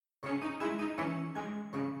Do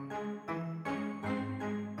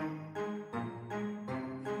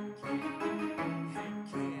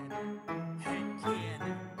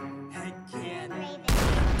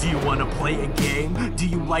you wanna play a game? Do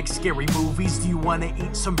you like scary movies? Do you wanna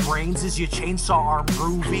eat some brains? Is your chainsaw arm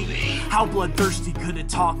groovy? How bloodthirsty could a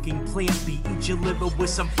talking plant be? Eat your liver with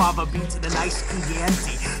some fava beans and a nice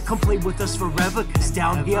Chianti. Come play with us forever, cause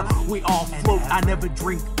down here we all float. I never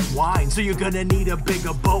drink wine, so you're gonna need a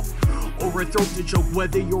bigger boat or a throat to choke.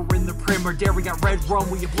 Whether you're in the prim or dairy, got red rum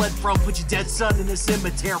where you bled from. Put your dead son in a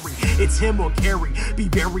cemetery. It's him or Carrie. Be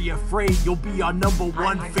very afraid you'll be our number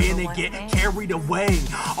one fan and get carried away.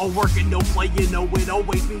 All work and no play, you know it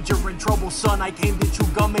always means you're in trouble, son. I came to chew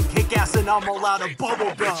gum and kick ass and I'm all out of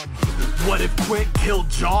bubble gum. What if Quint killed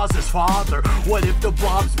Jaws' father? What if the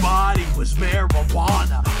Blob's body was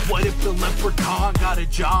marijuana? What if the leprechaun got a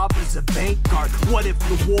job as a bank guard? What if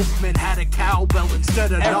the Wolfman had a cowbell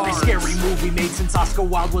instead of every scary movie made since Oscar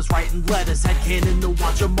Wilde was writing letters had canon to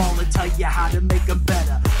watch them all and tell you how to make them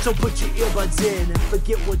better. So put your earbuds in and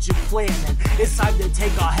forget what you're planning. It's time to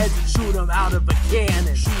take our heads and shoot them out of a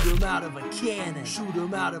cannon. Shoot them out of a cannon. Shoot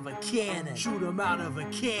them out of a cannon. Shoot them out of a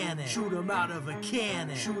cannon. Shoot them out of a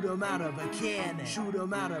cannon. Shoot them out of a cannon. Shoot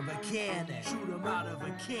them out of a cannon. Shoot them out of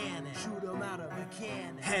a cannon. Shoot them out of a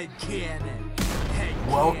cannon. Head cannon.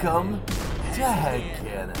 Welcome to Head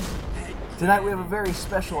Cannon. Tonight we have a very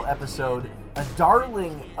special episode, a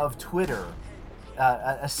darling of Twitter,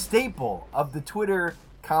 a staple of the Twitter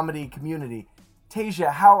comedy community.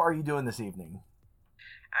 Tasia, how are you doing this evening?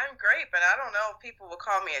 I'm great, but I don't know if people will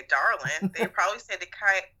call me a darling. They probably say the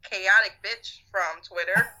chaotic bitch from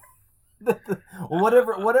Twitter.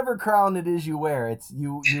 whatever crown it is you wear, it's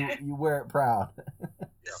you wear it proud.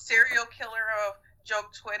 The serial killer of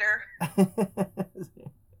joke Twitter.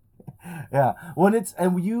 Yeah,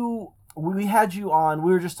 we had you on.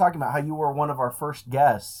 We were just talking about how you were one of our first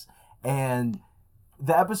guests, and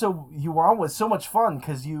the episode you were on was so much fun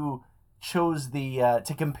because you chose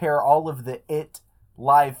to compare all of the It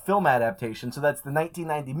live film adaptations. So that's the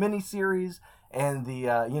 1990 miniseries and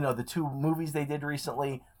the two movies they did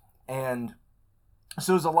recently, and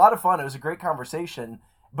so it was a lot of fun. It was a great conversation,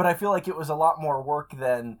 but I feel like it was a lot more work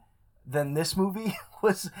than this movie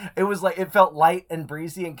was. It was like, it felt light and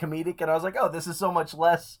breezy and comedic, and I was like, oh, this is so much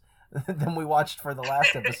less than we watched for the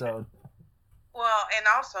last episode. Well, and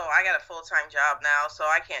also, I got a full-time job now, so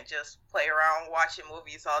I can't just play around watching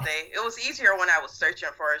movies all day. It was easier when I was searching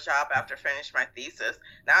for a job after finishing my thesis.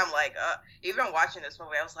 Now I'm like, even watching this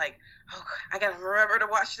movie, I was like, oh, I got to remember to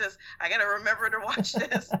watch this. I got to remember to watch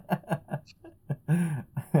this.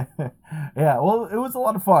 Yeah, well, it was a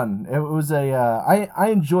lot of fun. It was I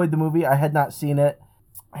enjoyed the movie. I had not seen it.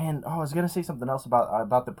 And I was gonna say something else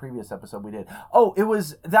about the previous episode we did. Oh,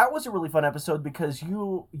 that was a really fun episode because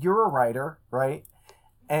you're a writer, right?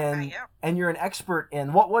 And you're an expert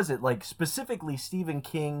in, what was it, like specifically Stephen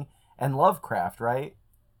King and Lovecraft, right?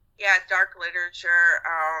 Yeah, dark literature.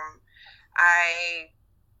 I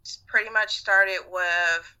pretty much started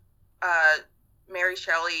with Mary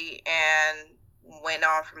Shelley and went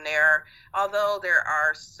on from there. Although there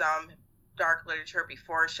are some dark literature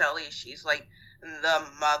before Shelley, she's like the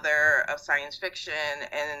mother of science fiction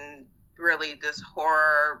and really this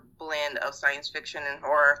horror blend of science fiction and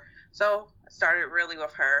horror. So I started really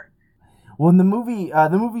with her. Well, in the movie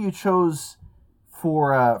you chose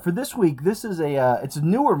for this week, this is it's a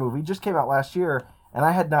newer movie, just came out last year, and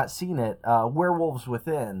I had not seen it. Werewolves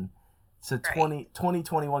Within. It's a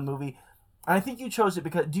 2021 movie. And I think you chose it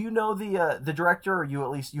because, do you know the director, or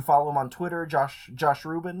you follow him on Twitter, Josh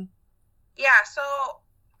Rubin? Yeah, so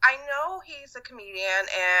I know he's a comedian,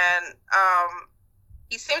 and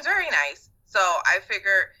he seems very nice. So I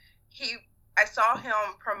figured I saw him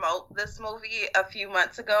promote this movie a few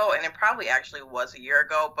months ago, and it probably actually was a year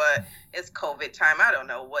ago, but it's COVID time. I don't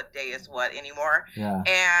know what day is what anymore. Yeah.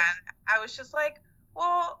 And I was just like,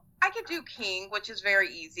 well, I could do King, which is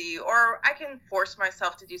very easy, or I can force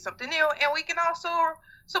myself to do something new, and we can also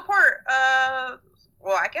support,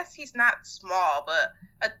 well, I guess he's not small, but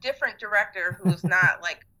a different director who's not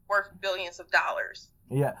like worth billions of dollars.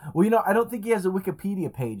 Yeah. Well, I don't think he has a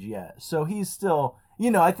Wikipedia page yet, so he's still,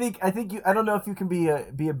 I think I don't know if you can be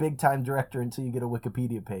a big time director until you get a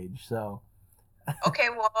Wikipedia page. So. Okay,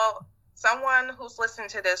 well, someone who's listening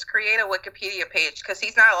to this, create a Wikipedia page, because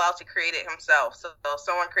he's not allowed to create it himself. So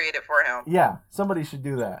someone create it for him. Yeah, somebody should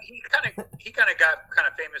do that. He kind of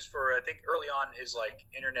got famous for, I think early on, his like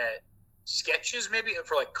internet sketches, maybe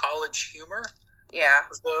for like College Humor. Yeah,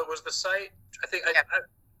 was the site. I think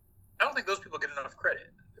I don't think those people get enough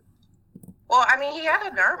credit. Well, I mean, he had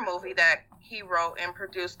another movie that he wrote and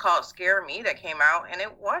produced called Scare Me that came out, and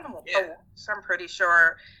it won awards, I'm pretty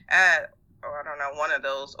sure, at, I don't know, one of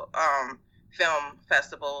those film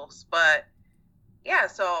festivals. But yeah,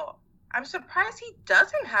 so I'm surprised he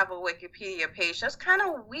doesn't have a Wikipedia page. That's kind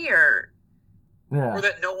of weird. Yeah. Or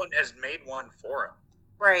that no one has made one for him.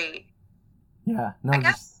 Right. Yeah. No, I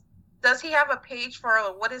guess, does he have a page for,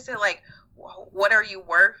 what is it, like, what are you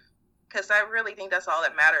worth? Because I really think that's all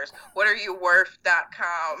that matters.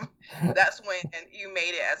 Whatareyouworth.com. That's when you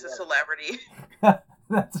made it as a celebrity.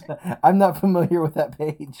 I'm not familiar with that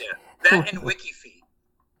page. Yeah. That and WikiFeet.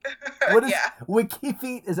 What is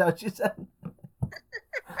WikiFeet? Is that what you said?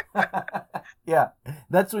 Yeah,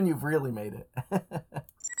 that's when you've really made it.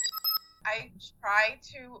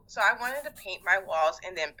 I wanted to paint my walls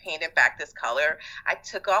and then paint it back this color. I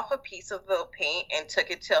took off a piece of the paint and took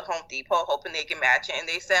it to Home Depot hoping they could match it. And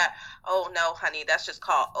they said, "Oh no, honey, that's just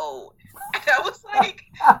called old." And I was like,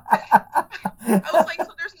 so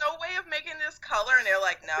there's no way of making this color? And they're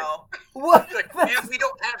like, no. What? Like, we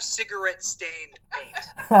don't have cigarette stained paint.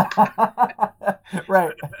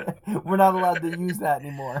 Right. We're not allowed to use that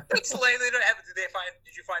anymore. It's like they don't have.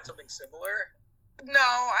 Did you find something similar? No,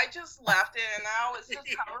 I just left it, and I was just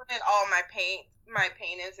covering all my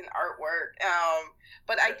paintings and artwork.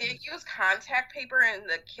 But I did use contact paper in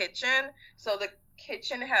the kitchen, so the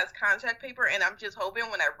kitchen has contact paper, and I'm just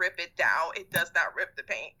hoping when I rip it down, it does not rip the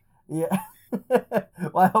paint. Yeah.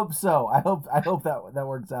 Well, I hope so. I hope that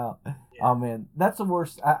works out. Yeah. Oh man, that's the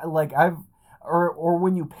worst. Or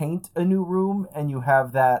when you paint a new room and you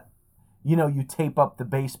have that, you tape up the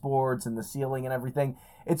baseboards and the ceiling and everything.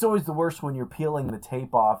 It's always the worst when you're peeling the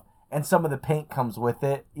tape off and some of the paint comes with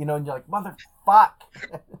it, and you're like, motherfuck.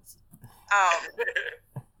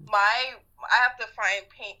 I have to find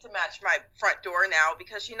paint to match my front door now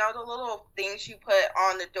because the little things you put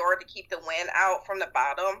on the door to keep the wind out from the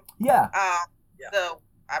bottom. Yeah.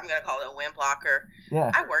 I'm gonna call it a wind blocker.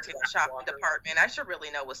 Yeah. I work in the shopping department. I should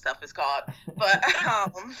really know what stuff is called. But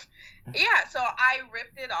yeah. So I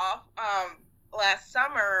ripped it off last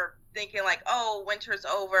summer, thinking like, oh, winter's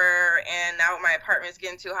over, and now my apartment's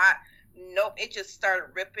getting too hot. Nope. It just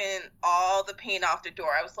started ripping all the paint off the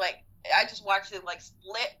door. I was like, I just watched it like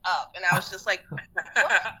split up, and I was just like,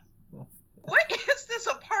 what is this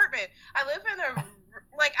apartment? I live in a,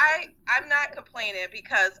 like, I'm not complaining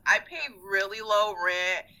because I pay really low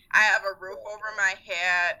rent. I have a roof over my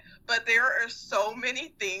head, but there are so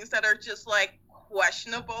many things that are just like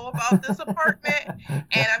questionable about this apartment.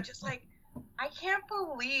 And I'm just like, I can't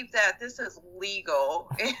believe that this is legal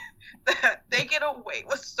and that they get away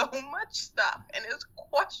with so much stuff and it's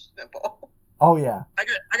questionable. Oh yeah. I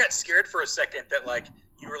got scared for a second that like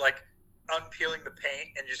you were like unpeeling the paint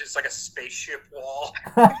and it's just like a spaceship wall.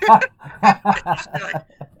 Like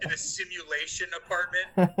in a simulation apartment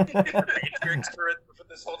in the Matrix for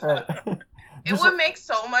this whole time. Right. It would make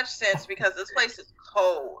so much sense because this place is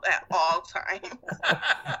cold at all times.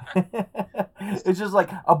 It's just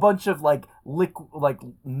like a bunch of like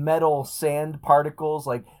metal sand particles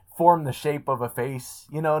like form the shape of a face,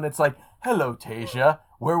 and it's like, hello, Tasia,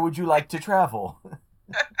 where would you like to travel? Cool.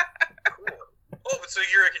 Oh, so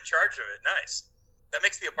you're in charge of it. Nice. That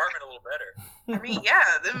makes the apartment a little better. I mean,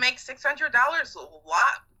 yeah, that makes $600 a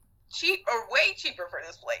lot cheap or way cheaper for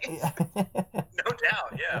this place. No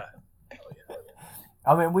doubt, yeah.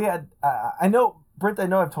 I mean, we had. I know, Brent. I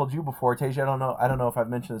know I've told you before, Tasia. I don't know if I've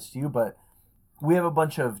mentioned this to you, but we have a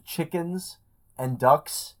bunch of chickens and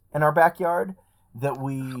ducks in our backyard that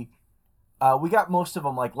we got most of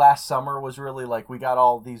them. Like last summer was really like we got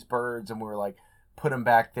all these birds and we were like put them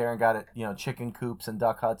back there and got it, chicken coops and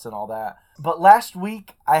duck huts and all that. But last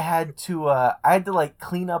week I had to like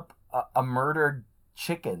clean up a murdered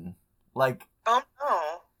chicken. Like, oh no.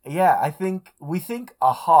 Yeah, we think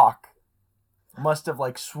a hawk must have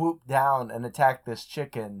like swooped down and attacked this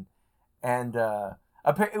chicken, and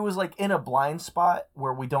it was like in a blind spot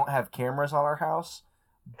where we don't have cameras on our house.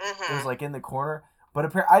 Mm-hmm. It was like in the corner, but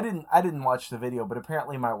I didn't watch the video, but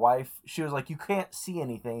apparently my wife, she was like, you can't see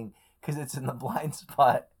anything because it's in the blind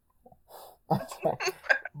spot. But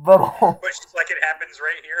she's like, it happens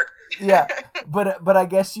right here. Yeah, but I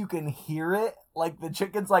guess you can hear it, like the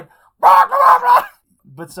chicken's like rah, rah, rah.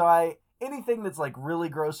 But so anything that's like really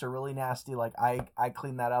gross or really nasty, like I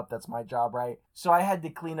clean that up. That's my job, right? So I had to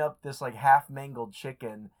clean up this like half mangled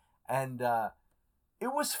chicken, and it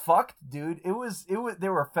was fucked, dude. It was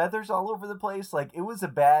there were feathers all over the place. Like it was a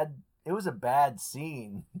bad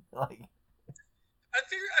scene. Like I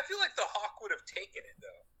feel like the hawk would have taken it though.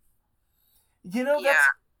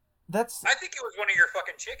 I think it was one of your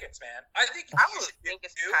fucking chickens, man. I think I would think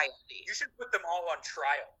it's you coyote. should put them all on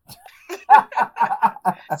trial.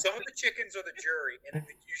 Some of the chickens are the jury, and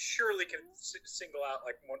you surely can single out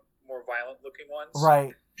like more violent looking ones,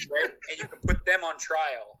 Right. And you can put them on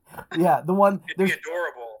trial. Yeah, the one It'd be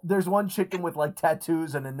adorable. There's one chicken with like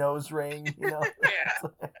tattoos and a nose ring, you know. Yeah.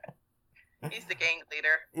 He's the gang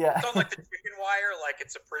leader. Yeah. It's on like the chicken wire, like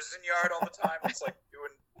it's a prison yard all the time. It's like doing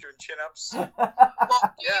chin ups. Well, do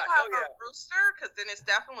you have a rooster? Because then it's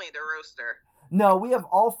definitely the rooster. No, we have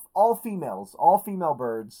all females, all female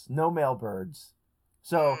birds, no male birds.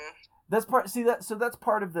 So that's part. See that? So that's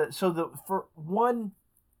part of the. So for one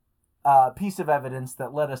piece of evidence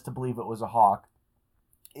that led us to believe it was a hawk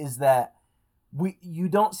is that you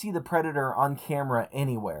don't see the predator on camera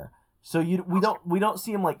anywhere. So we don't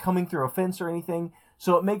see him like coming through a fence or anything.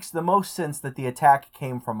 So it makes the most sense that the attack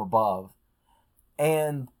came from above.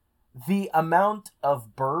 And the amount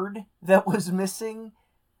of bird that was missing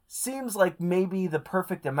seems like maybe the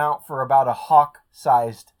perfect amount for about a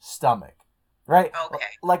hawk-sized stomach, right? Okay.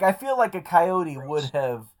 Like I feel like a coyote would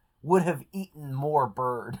have eaten more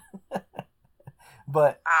bird.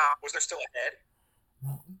 But was there still a head?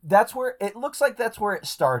 that's where it looks like that's where it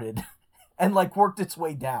started and like worked its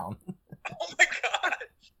way down. Oh my god.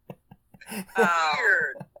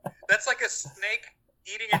 Weird. That's like a snake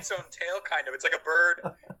eating its own tail, kind of. It's like a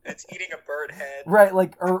bird. It's eating a bird head. Right,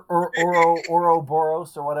 like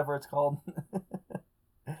Ouroboros or whatever it's called.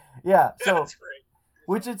 Yeah, so That's great.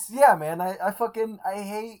 which it's man, I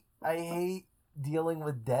hate dealing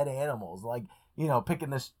with dead animals. Like, you know,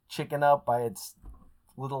 picking this chicken up by its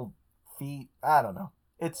little feet. I don't know.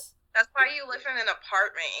 That's why you live in an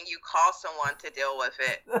apartment and you call someone to deal with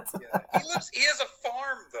it. Yeah. He has a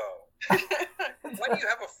farm though. Why do you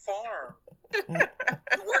have a farm?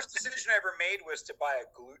 The worst decision I ever made was to buy a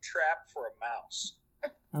glue trap for a mouse.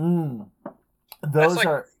 Those like,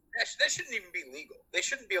 are that shouldn't even be legal. They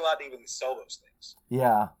shouldn't be allowed to even sell those things.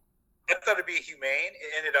 yeah. I thought it'd be humane.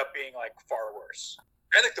 It ended up being like far worse.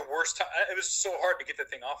 I think the worst time. It was so hard to get the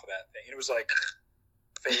thing off of that thing. It was like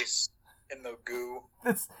face in the goo.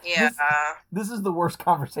 This is the worst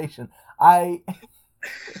conversation.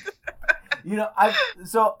 You know,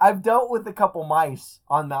 I've dealt with a couple mice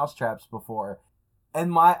on mouse traps before,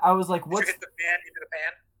 and I was like, "What's?" Did you hit the pan into the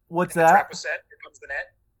pan? What's and that? The trap was set. Here comes the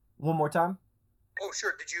net. One more time. Oh,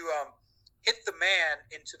 sure. Did you hit the man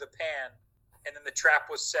into the pan, and then the trap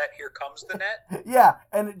was set? Here comes the net. Yeah,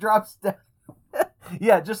 and it drops down.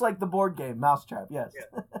 Yeah, just like the board game Mousetrap. Yes.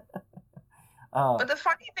 Yeah. But the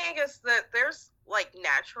funny thing is that there's like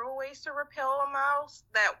natural ways to repel a mouse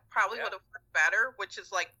that probably would have worked better, which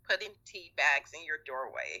is like putting tea bags in your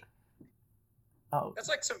doorway. Oh, that's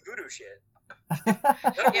like some voodoo shit.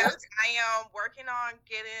 Yes, I am working on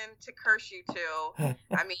getting to curse you too.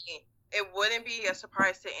 I mean, it wouldn't be a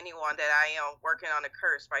surprise to anyone that I am working on a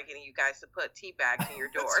curse by getting you guys to put tea bags in your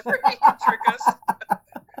door. Trick us.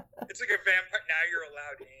 It's like a vampire. Now you're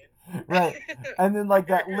allowed in. Right, and then like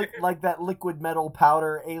that liquid metal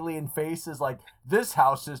powder alien face is like, this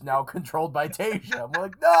house is now controlled by Tasia. I'm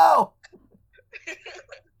like, no.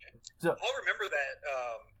 So I'll remember that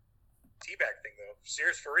teabag thing though.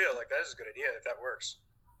 Serious for real. Like that is a good idea if that works.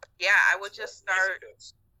 Yeah, I would just start.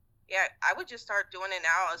 Yeah, I would just start doing it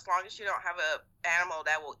now. As long as you don't have an animal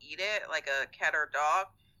that will eat it, like a cat or dog,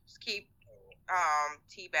 just keep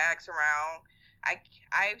tea bags around.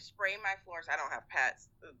 I spray my floors. I don't have pets.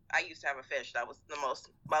 I used to have a fish. That was the most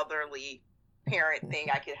motherly parent thing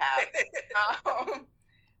I could have.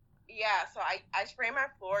 Yeah, so I spray my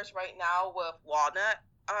floors right now with walnut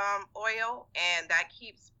oil, and that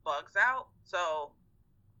keeps bugs out. So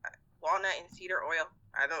walnut and cedar oil.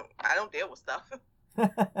 I don't deal with stuff.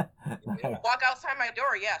 Walk outside my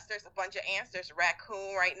door. Yes, there's a bunch of ants. There's a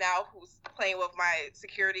raccoon right now who's playing with my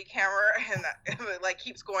security camera, and it like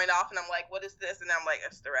keeps going off. And I'm like, "What is this?" And I'm like,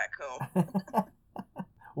 "It's the raccoon."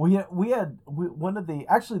 Well, we had one of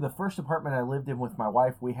the first apartment I lived in with my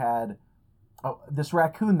wife. We had this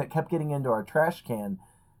raccoon that kept getting into our trash can.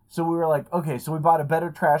 So we were like, okay, so we bought a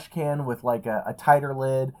better trash can with like a tighter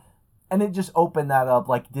lid, and it just opened that up,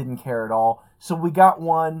 like didn't care at all. So we got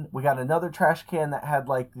another trash can that had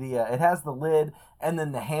like it has the lid, and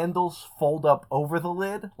then the handles fold up over the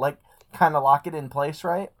lid, like kind of lock it in place,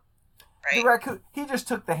 right? Right. The raccoon, he just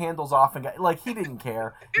took the handles off and he didn't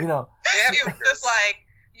care, you know. He was just like,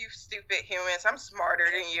 you stupid humans, I'm smarter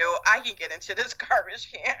than you. I can get into this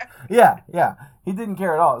garbage can. Yeah. He didn't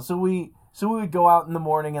care at all. So we would go out in the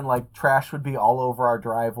morning and like trash would be all over our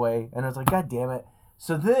driveway, and I was like, God damn it.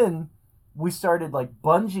 So then we started like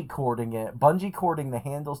bungee cording the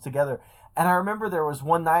handles together, And I remember there was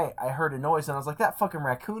one night I heard a noise and I was like, that fucking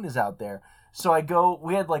raccoon is out there. So I go,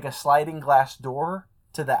 we had like a sliding glass door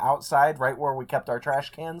to the outside, right where we kept our trash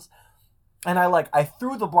cans. And I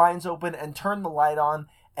threw the blinds open and turned the light on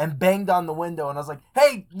and banged on the window. And I was like,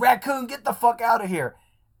 hey, raccoon, get the fuck out of here.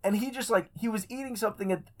 And he just he was eating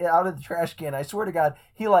something out of the trash can. I swear to God,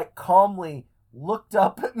 he calmly looked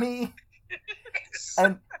up at me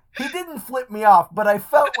and he didn't flip me off, but I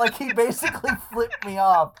felt like he basically flipped me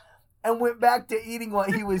off and went back to eating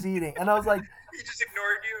what he was eating. And I was like, he just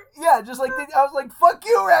ignored you? Yeah, just I was like, fuck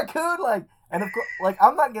you, raccoon. And of course,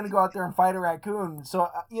 I'm not going to go out there and fight a raccoon. So,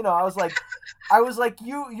 I was like,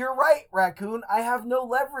 you're right, raccoon. I have no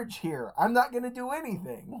leverage here. I'm not going to do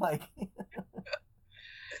anything.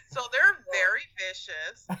 So they're very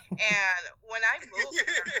vicious. And when I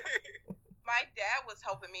moved my dad was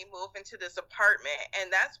helping me move into this apartment,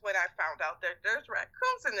 and that's when I found out that there's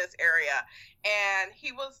raccoons in this area. And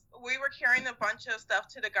we were carrying a bunch of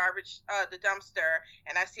stuff to the garbage, the dumpster,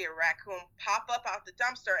 and I see a raccoon pop up out the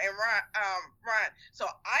dumpster and run. So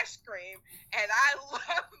I scream, and I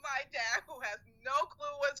love my dad, who has no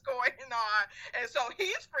clue what's going on, and so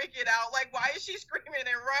he's freaking out, like, why is she screaming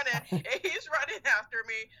and running? And he's running after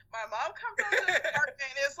me. My mom comes out to the apartment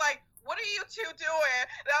and is like, what are you two doing?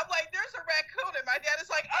 And I'm like, there's a raccoon. And my dad is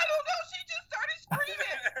like, I don't know. She just started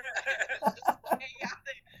screaming.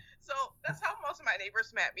 So that's how most of my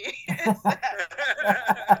neighbors met me.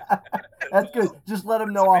 That's good. Just let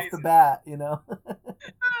them know off the bat, And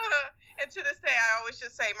to this day, I always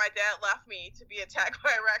just say my dad left me to be attacked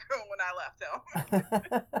by a raccoon when I left him.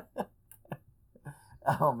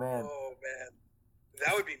 Oh, man. Oh, man.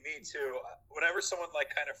 That would be me, too. Whenever someone,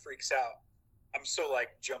 kind of freaks out, I'm so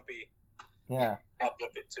jumpy. Yeah. I'll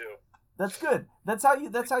flip it too. That's good. That's how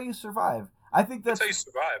you survive. I think that's how you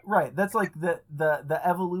survive. Right. That's the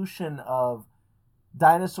evolution of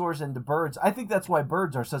dinosaurs into birds. I think that's why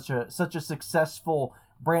birds are such a successful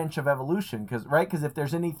branch of evolution, because if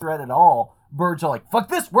there's any threat at all, birds are like, fuck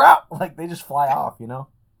this, we're out. They just fly off, Well,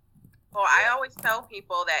 I always tell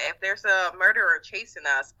people that if there's a murderer chasing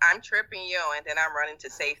us, I'm tripping you, and then I'm running to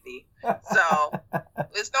safety. So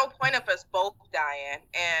there's no point of us both dying.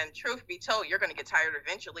 And truth be told, you're going to get tired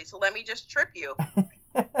eventually. So let me just trip you.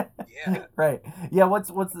 Yeah. Right. Yeah.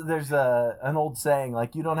 There's an old saying,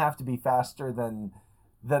 you don't have to be faster than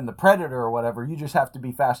the predator or whatever. You just have to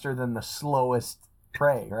be faster than the slowest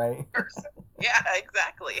prey, right? Yeah,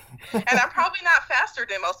 exactly. And I'm probably not faster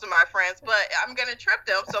than most of my friends, but I'm going to trip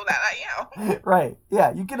them so that I am. Right.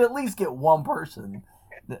 Yeah, you can at least get one person.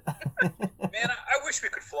 Man, I wish we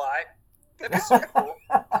could fly. That'd be so cool.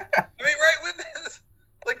 I mean, right, with this,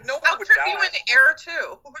 no one would die. I'll trip you in the air,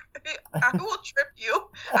 too. I will trip you.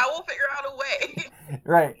 I will figure out a way.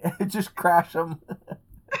 Right. Just crash them.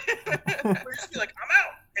 We'll just be like, I'm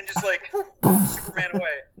out. And just Superman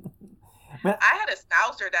away. Man. I had a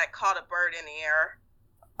schnauzer that caught a bird in the air.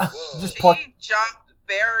 She jumped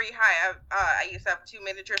very high. I used to have 2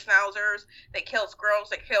 miniature schnauzers. They killed squirrels.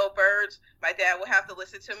 They killed birds. My dad would have to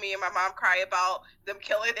listen to me and my mom cry about them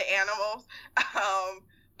killing the animals.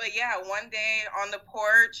 But yeah, one day on the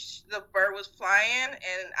porch, the bird was flying,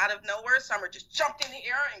 and out of nowhere, Summer just jumped in the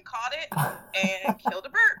air and caught it and killed the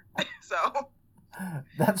bird. So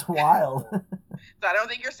that's wild. So I don't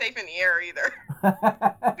think you're safe in the air either.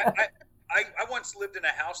 I once lived in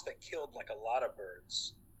a house that killed a lot of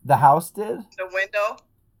birds. The house did? The window?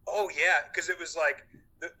 Oh yeah, because it was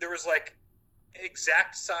there was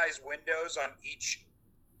exact size windows on each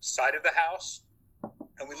side of the house,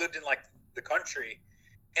 and we lived in the country.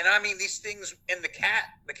 And I mean, these things, and the cat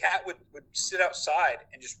would sit outside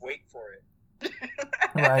and just wait for it.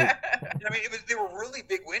 Right. And, I mean, they were really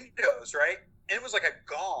big windows, right? And it was like a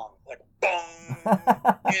gong, bong.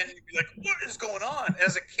 And you'd be like, what is going on? And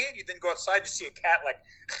as a kid, you'd then go outside to see a cat,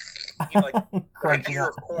 an ear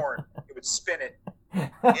of corn. It would spin it.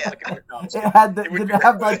 Yeah, did it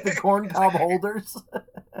have the corn cob holders?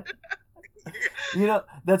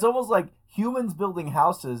 That's almost like humans building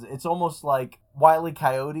houses. It's almost like Wile E.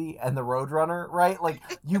 Coyote and the Roadrunner, right?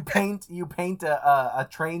 You paint a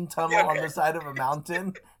train tunnel on the side of a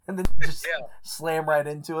mountain and then just slam right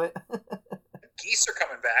into it. Geese are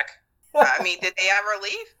coming back. I mean, did they ever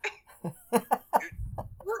leave?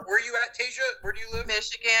 Where are you at, Tasia? Where do you live?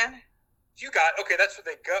 Michigan. Okay, that's where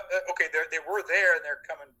they go. Okay, they were there and they're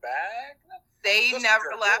coming back. They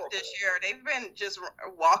never left this year. They've been just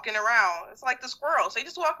walking around. It's like the squirrels. They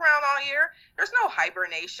just walk around all year. There's no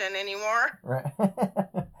hibernation anymore. Right.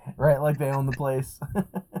 Right, like they own the place.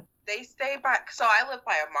 they stay by. So I live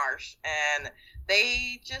by a marsh, and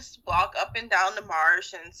they just walk up and down the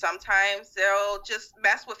marsh, and sometimes they'll just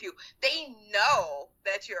mess with you. They know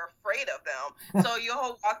that you're afraid of them, so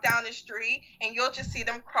you'll walk down the street, and you'll just see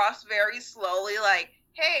them cross very slowly, like,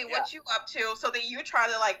 hey, what you up to? So then you try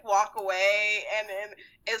to like walk away, and then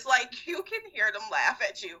it's like you can hear them laugh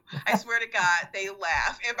at you. I swear to God, they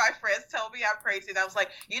laugh. And my friends tell me I'm crazy, and I was like,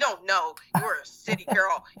 you don't know. You're a city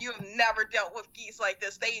girl. You've never dealt with geese like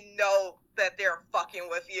this. They know that they're fucking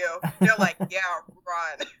with you. They're like, yeah,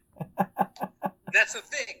 run. That's the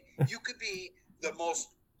thing. You could be the most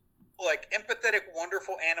like empathetic,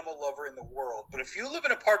 wonderful animal lover in the world, but if you live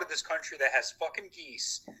in a part of this country that has fucking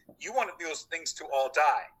geese, you want those things to all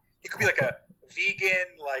die. You could be like a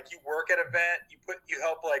vegan, like you work at a vet, you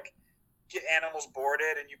help like get animals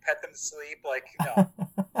boarded and you pet them to sleep. Like, no,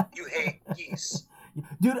 you hate geese.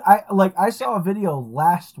 Dude, I saw a video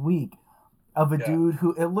last week of a dude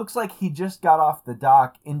who, it looks like he just got off the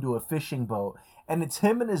dock into a fishing boat, and it's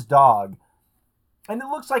him and his dog. And it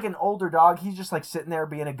looks like an older dog. He's just like sitting there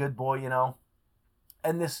being a good boy, you know.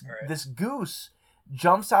 And this goose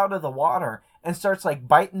jumps out of the water and starts like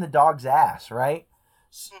biting the dog's ass, right?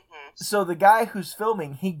 So the guy who's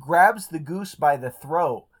filming, he grabs the goose by the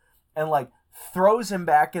throat and like throws him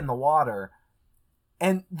back in the water.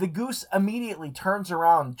 And the goose immediately turns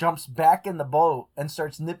around, jumps back in the boat, and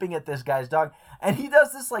starts nipping at this guy's dog. And he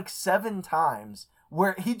does this like 7 times,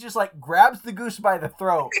 where he just like grabs the goose by the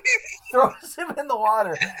throat, throws him in the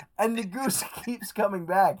water, and the goose keeps coming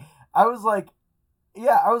back. I was like,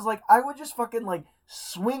 I would just fucking like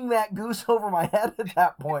swing that goose over my head at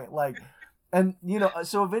that point. Like, and you know,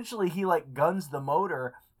 so eventually he like guns the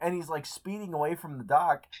motor, and he's like speeding away from the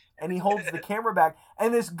dock, and he holds the camera back,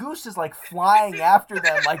 and this goose is like flying after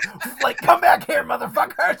them, like come back here,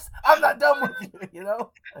 motherfuckers! I'm not done with you, you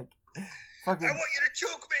know? Like, fucking, I want you to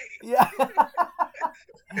choke me. Yeah.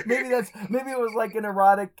 maybe it was like an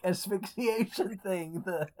erotic asphyxiation thing.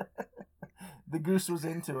 The goose was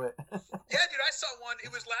into it. Yeah, dude, I saw one.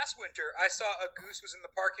 It was last winter. I saw a goose was in the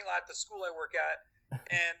parking lot at the school I work at,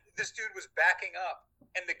 and this dude was backing up,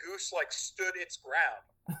 and the goose like stood its ground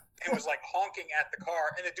and was like honking at the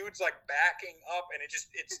car, and the dude's like backing up, and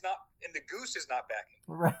it's not, and the goose is not backing.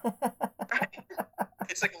 Right.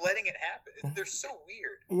 It's like letting it happen. They're so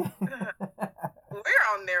weird. Yeah. We're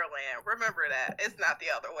on their land. Remember that. It's not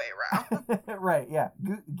the other way around. Right, yeah.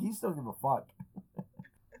 Geese don't give a fuck.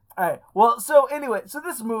 Alright, well, so anyway, so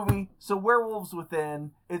this movie, so Werewolves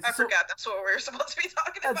Within. I forgot that's what we were supposed to be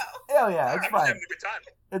talking about. Oh, yeah, it's fine. Having a good time.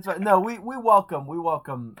 It's fine. No, we welcome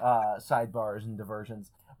sidebars and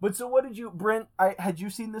diversions. But so what did you, Brent, had you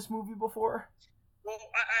seen this movie before? Well,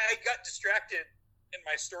 I got distracted in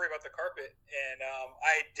my story about the carpet, and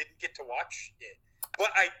I didn't get to watch it.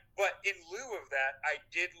 But in lieu of that, I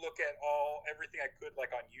did look at everything I could,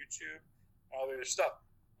 like on YouTube, all the other stuff.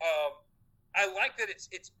 I like that it's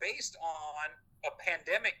based on a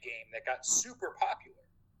pandemic game that got super popular.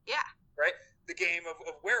 Yeah. Right? The game of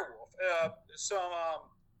Werewolf. It's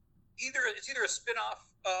either a spin-off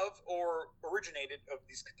of or originated of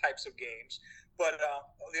these types of games. But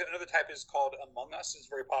another type is called Among Us. It's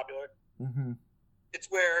very popular. Mm-hmm. It's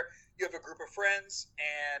where you have a group of friends,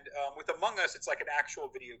 and with Among Us, it's like an actual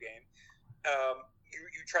video game.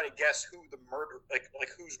 You try to guess who the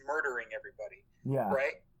like who's murdering everybody. Yeah.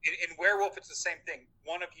 Right. In Werewolf, it's the same thing.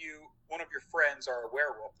 One of your friends are a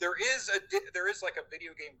werewolf. There is like a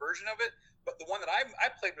video game version of it, but the one that I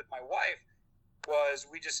played with my wife was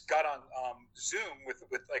we just got on Zoom with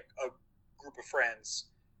like a group of friends.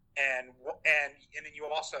 And then you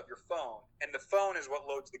also have your phone, and the phone is what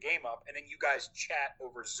loads the game up, and then you guys chat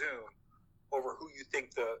over Zoom over who you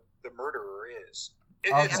think the murderer is.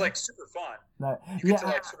 It's like super fun.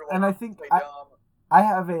 And I think I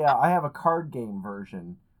have a card game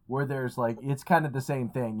version where there's like, it's kind of the same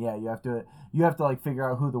thing. Yeah, you have to like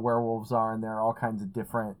figure out who the werewolves are, and there are all kinds of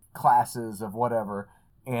different classes of whatever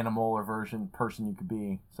animal or person you could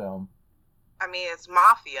be. So. I mean, it's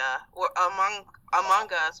Mafia. Among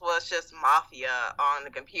Us was just Mafia on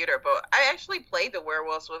the computer, but I actually played the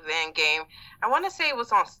Werewolves Within game. I want to say it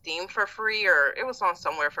was on Steam for free, or it was on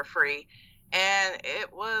somewhere for free, and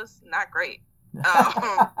it was not great.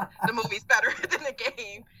 The movie's better than the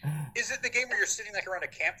game. Is it the game where you're sitting like around a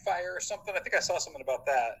campfire or something? I think I saw something about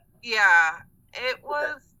that. Yeah, it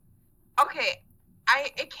was. Okay,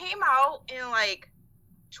 it came out in like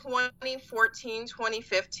 2014,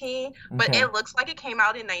 2015, but okay. It looks like it came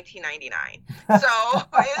out in 1999. So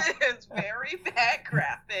it is very bad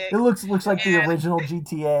graphics. It looks like the original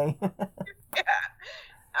GTA. Yeah.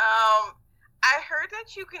 I heard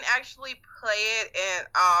that you can actually play it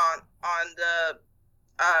on the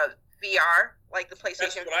VR, like the PlayStation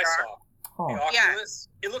That's what VR. I saw. The Huh. Oculus.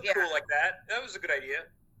 It looked Yeah. cool like that. That was a good idea.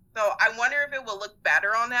 So I wonder if it will look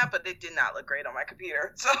better on that, but it did not look great on my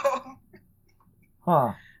computer. So,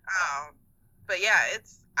 Huh. but yeah,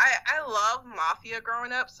 I love Mafia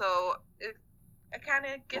growing up, so I kind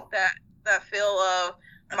of get that feel of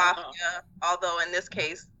Mafia. Although in this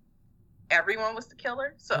case, everyone was the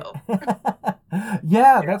killer. So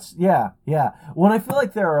Yeah, that's yeah. When I feel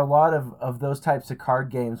like there are a lot of those types of card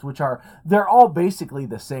games, which they're all basically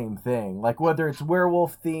the same thing. Like whether it's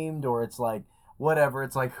werewolf themed or it's like whatever,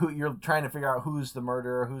 it's like who you're trying to figure out who's the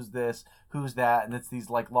murderer, who's this, who's that, and it's these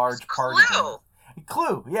like large party Clue. games.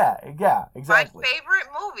 Clue, yeah, exactly. My favorite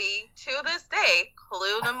movie to this day,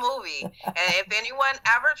 Clue the movie. And if anyone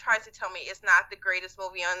ever tries to tell me it's not the greatest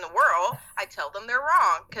movie in the world, I tell them they're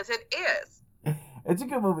wrong, because it is. It's a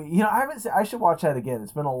good movie. You know, I should watch that again.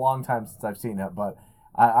 It's been a long time since I've seen it, but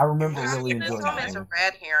I remember really enjoying Communism it. is a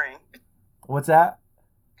red herring. What's that?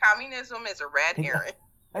 Communism is a red herring.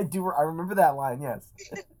 I remember that line. Yes.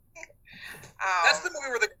 That's the movie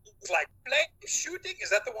where the like flame shooting.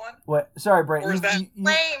 Is that the one? What? Sorry, Brent. Or is that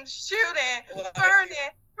flames shooting,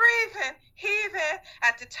 burning, breathing, heaving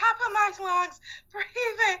at the top of my lungs,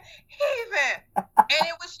 breathing, heaving. And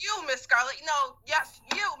it was you, Miss Scarlett. No, yes,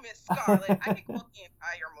 you, Miss Scarlett. I could quote the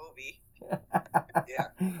entire movie.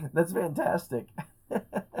 Yeah. That's fantastic.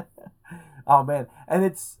 Oh man, and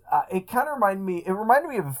it kind of reminded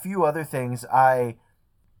me of a few other things.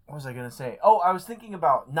 What was I gonna say? Oh, I was thinking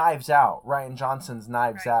about Knives Out. Rian Johnson's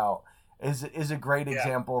Knives Out is a great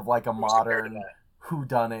example of like a modern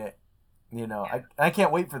whodunit. You know, I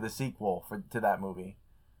can't wait for the sequel to that movie.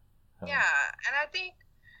 So. Yeah, and I think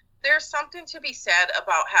there's something to be said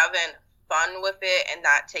about having fun with it and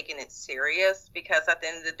not taking it serious, because at the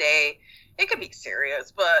end of the day, it can be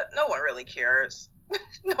serious, but no one really cares.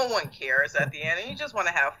 No one cares at the end, and you just want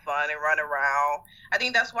to have fun and run around. I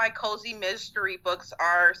think that's why cozy mystery books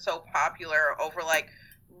are so popular over like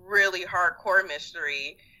really hardcore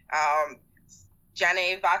mystery.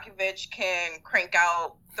 Jenny Vakovich can crank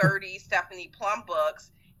out 30 Stephanie Plum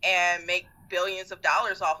books and make billions of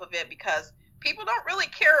dollars off of it because people don't really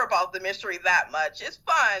care about the mystery that much. It's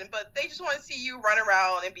fun, but they just want to see you run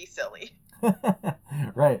around and be silly.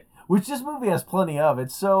 Right. Which this movie has plenty of.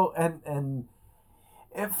 It's so and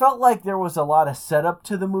it felt like there was a lot of setup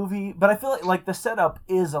to the movie, but I feel like the setup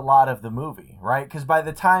is a lot of the movie, right? Because by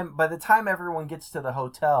the time everyone gets to the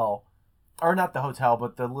hotel, or not the hotel,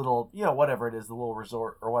 but the little, whatever it is, the little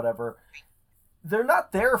resort or whatever, they're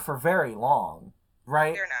not there for very long,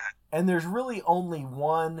 right? They're not. And there's really only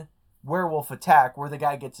one werewolf attack where the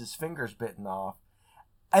guy gets his fingers bitten off,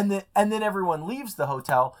 and then everyone leaves the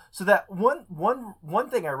hotel. So that one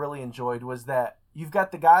thing I really enjoyed was that you've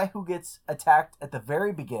got the guy who gets attacked at the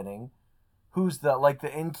very beginning, who's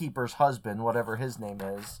the innkeeper's husband, whatever his name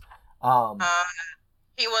is.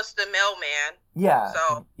 He was the mailman. Yeah.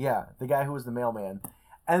 So yeah, the guy who was the mailman,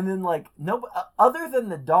 and then other than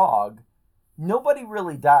the dog, nobody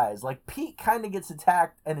really dies. Like Pete kind of gets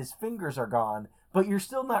attacked and his fingers are gone, but you're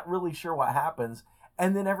still not really sure what happens.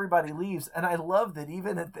 And then everybody leaves, and I love that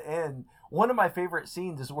even at the end, one of my favorite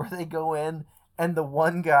scenes is where they go in and the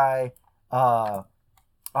one guy.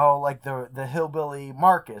 Like the hillbilly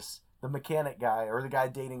Marcus, the mechanic guy, or the guy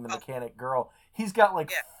dating the mechanic girl. He's got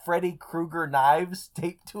Freddy Krueger knives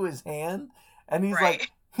taped to his hand, and he's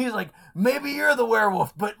like, maybe you're the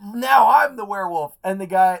werewolf, but now I'm the werewolf. And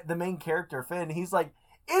the main character Finn, he's like,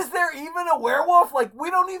 is there even a werewolf? Like, we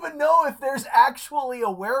don't even know if there's actually a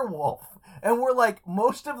werewolf, and we're like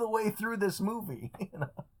most of the way through this movie.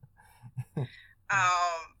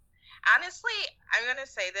 Honestly, I'm going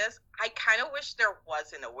to say this. I kind of wish there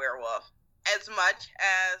wasn't a werewolf. As much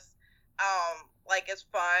as, it's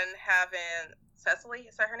fun having Cecily,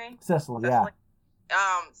 is that her name? Cecily, yeah.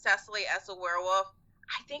 Cecily as a werewolf.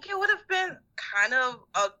 I think it would have been kind of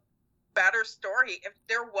a better story if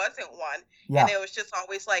there wasn't one. Yeah. And it was just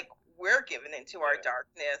always like, we're giving into our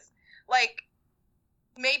darkness. Like,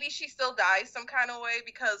 maybe she still dies some kind of way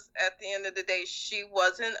because at the end of the day, she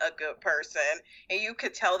wasn't a good person. And you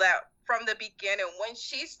could tell that from the beginning. When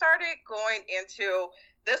she started going into,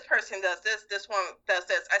 this person does this, this one does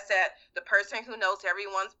this, I said, the person who knows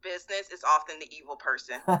everyone's business is often the evil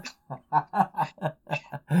person.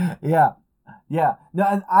 Yeah. No,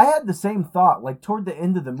 and I had the same thought, like, toward the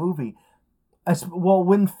end of the movie.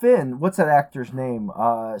 When Finn, what's that actor's name?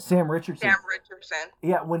 Sam Richardson.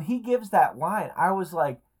 Yeah, when he gives that line, I was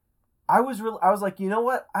like, you know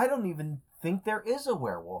what? I don't even think there is a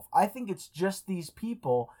werewolf. I think it's just these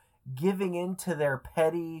people giving into their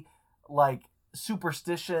petty,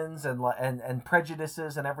 superstitions and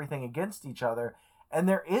prejudices and everything against each other. and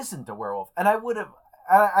there isn't a werewolf. And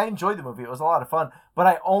I enjoyed the movie. It was a lot of fun, but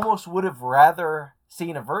I almost would have rather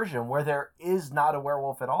seen a version where there is not a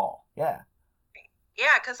werewolf at all. Yeah.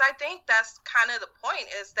 Yeah, because I think that's kind of the point,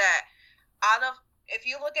 is that if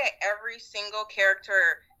you look at every single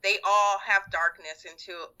character, they all have darkness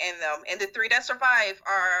in them. And the three that survive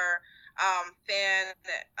are Finn,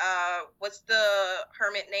 what's the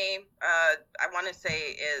hermit name? I want to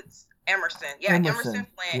say it's Emerson. Yeah, Emerson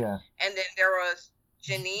Flint. Yeah. And then there was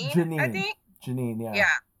Janine, I think. Janine, yeah. Yeah.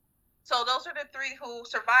 So those are the three who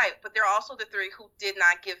survived, but they're also the three who did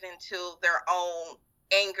not give in to their own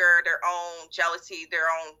anger, their own jealousy, their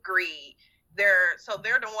own greed. They're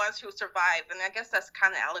the ones who survive. And I guess that's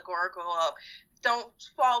kind of allegorical of, don't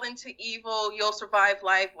fall into evil, you'll survive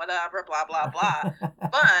life, whatever, blah, blah, blah.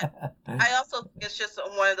 But I also think it's just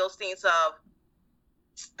one of those things of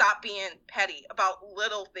stop being petty about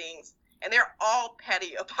little things. And they're all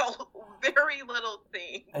petty about very little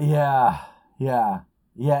things. Yeah.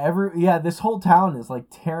 This whole town is like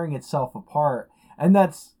tearing itself apart. And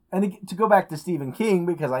to go back to Stephen King,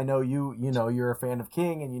 because I know you're a fan of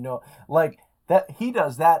King, and like that he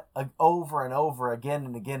does that over and over again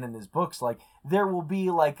and again in his books. Like there will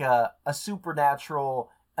be like a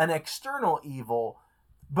supernatural, an external evil,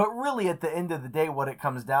 but really at the end of the day, what it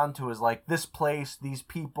comes down to is like this place, these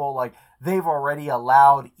people, like they've already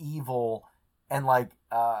allowed evil and like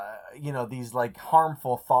these like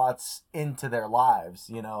harmful thoughts into their lives,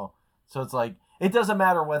 So it's like it doesn't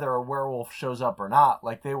matter whether a werewolf shows up or not.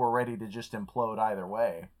 Like they were ready to just implode either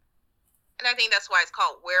way. And I think that's why it's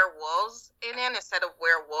called werewolves instead of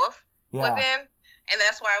werewolf within. And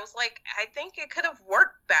that's why I was like, I think it could have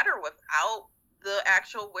worked better without the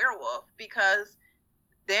actual werewolf, because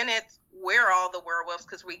then we're all the werewolves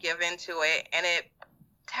because we give into it, and it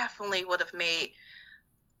definitely would have made,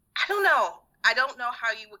 I don't know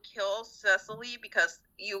how you would kill Cecily, because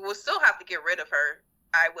you will still have to get rid of her,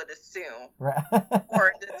 I would assume, right.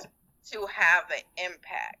 for it to have an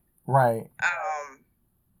impact. Right.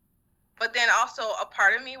 But then also a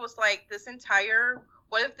part of me was like,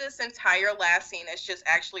 what if this entire last scene is just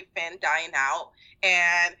actually Finn dying out,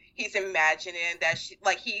 and he's imagining that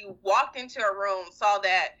he walked into a room, saw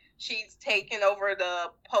that she's taken over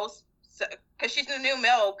the post, because she's the new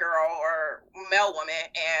male girl or male woman,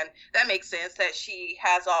 and that makes sense that she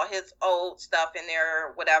has all his old stuff in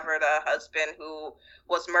there, whatever the husband who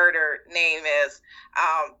was murdered name is.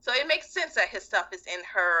 So it makes sense that his stuff is in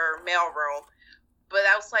her mail room. But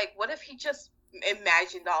I was like, what if he just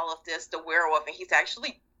imagined all of this, the werewolf, and he's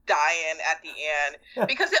actually dying at the end?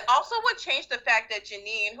 Because it also would change the fact that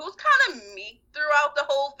Janine, who's kind of meek throughout the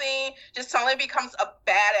whole thing, just suddenly becomes a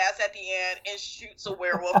badass at the end and shoots a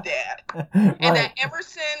werewolf dead. Right. And then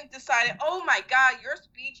Emerson decided, oh my God, your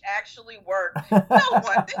speech actually worked.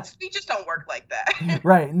 Speeches don't work like that.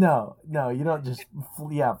 Right, no, you don't just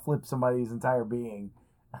flip somebody's entire being.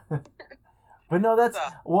 But no, that's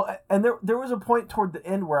well, and there was a point toward the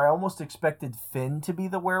end where I almost expected Finn to be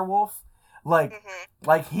the werewolf, like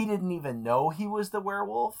he didn't even know he was the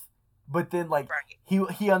werewolf, but then like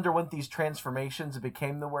he underwent these transformations and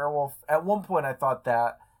became the werewolf. At one point, I thought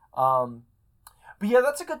that, but yeah,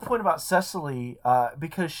 that's a good point about Cecily,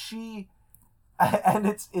 because she, and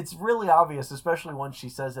it's really obvious, especially when she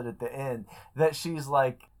says it at the end, that she's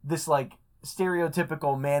like this like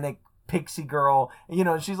stereotypical manic pixie girl,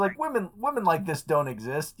 and she's like, women like this don't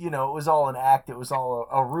exist, it was all an act, it was all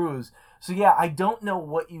a ruse. So yeah, I don't know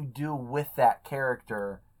what you do with that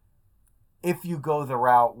character if you go the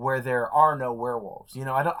route where there are no werewolves.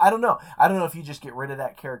 I don't know if you just get rid of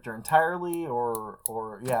that character entirely, or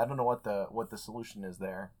I don't know what the solution is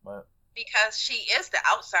there, but because she is the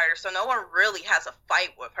outsider, so no one really has a fight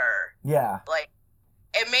with her. Yeah, like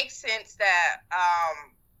it makes sense that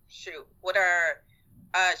what are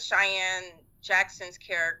Cheyenne Jackson's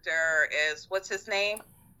character is, what's his name?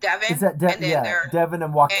 Devin. Is that Devin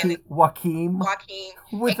and Joaquin? Joaquin.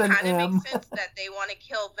 With it an M. It kind of makes sense that they want to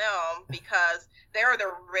kill them because they're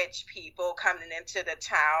the rich people coming into the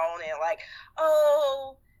town and like,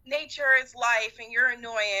 oh, nature is life and you're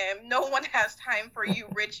annoying. No one has time for you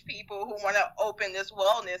rich people who want to open this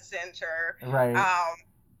wellness center. Right.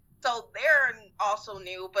 So they're also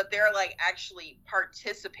new, but they're like actually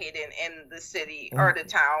participating in the city or the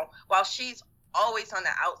town, while she's always on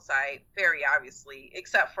the outside, very obviously,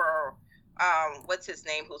 except for what's his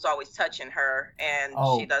name, who's always touching her, and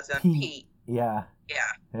she doesn't. Pete. Yeah.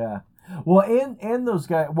 Well, and those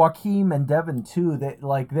guys, Joaquin and Devin too,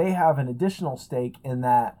 they have an additional stake in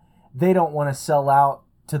that they don't want to sell out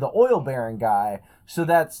to the oil baron guy. So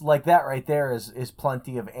that's like that right there is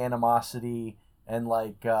plenty of animosity. And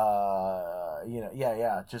like,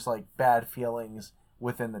 just like bad feelings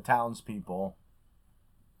within the townspeople.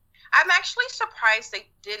 I'm actually surprised they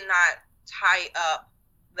did not tie up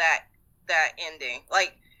that ending.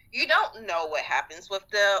 Like, you don't know what happens with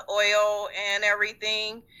the oil and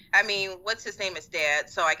everything. I mean, what's his name is dead,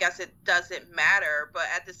 so I guess it doesn't matter. But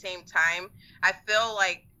at the same time, I feel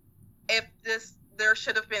like if there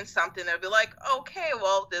should have been something that'd be like, okay,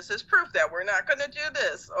 well, this is proof that we're not going to do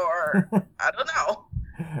this, or I don't know.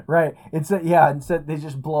 Right. Instead they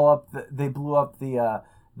just blew up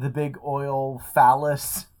the big oil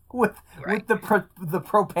phallus with the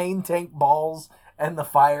propane tank balls and the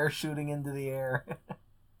fire shooting into the air.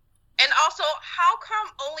 And also, how come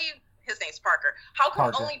only his name's Parker? How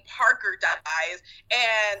come only Parker dies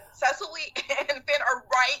and Cecily and Finn are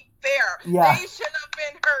right there? Yeah. They should have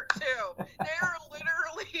been hurt too. They're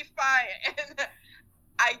literally fine. And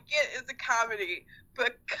I get it's a comedy,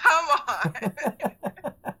 but come on.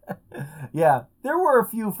 Yeah, there were a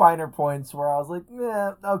few finer points where I was like,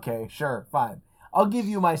 yeah, okay, sure, fine. I'll give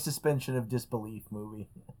you my suspension of disbelief movie.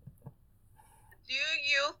 Do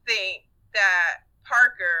you think that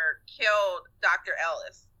Parker killed Dr.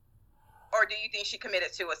 Ellis? Or do you think she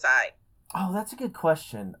committed suicide? Oh, that's a good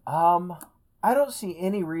question. I don't see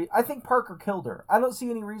any I think Parker killed her. I don't see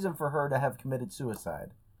any reason for her to have committed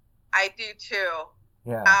suicide. I do too.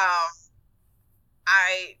 Yeah.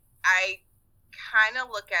 I kind of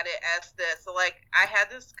look at it as this. Like, I had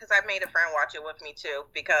this because I made a friend watch it with me too,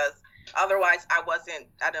 because otherwise I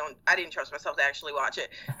didn't trust myself to actually watch it.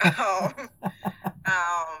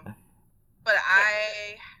 But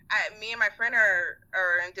me and my friend are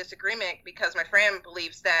in disagreement because my friend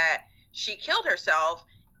believes that she killed herself,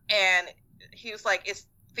 and he was like, it's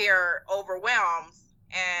fear overwhelms,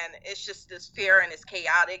 and it's just this fear, and it's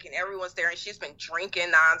chaotic, and everyone's there, and she's been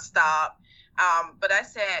drinking nonstop. But I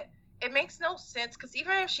said, it makes no sense, because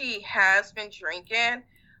even if she has been drinking,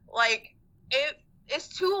 like, it's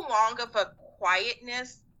too long of a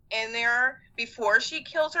quietness in there before she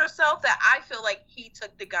kills herself that I feel like he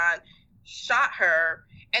took the gun, shot her,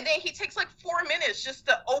 and then he takes like 4 minutes just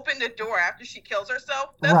to open the door after she kills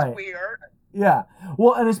herself. That's weird. Yeah.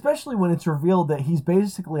 Well, and especially when it's revealed that he's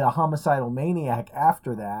basically a homicidal maniac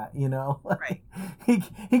after that, you know? Right.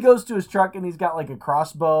 He goes to his truck and he's got like a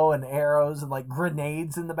crossbow and arrows and like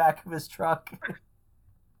grenades in the back of his truck.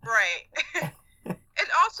 Right. And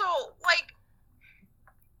also, like,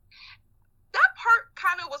 that part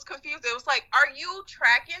kind of was confused. It was like, are you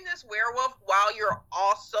tracking this werewolf while you're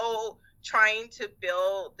also trying to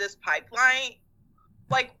build this pipeline?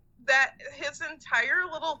 Like, that, his entire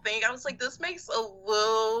little thing, I was like, this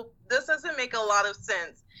doesn't make a lot of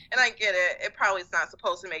sense. And I get it. It probably is not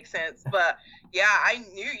supposed to make sense. But, yeah, I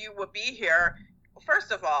knew you would be here.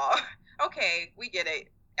 First of all, okay, we get it.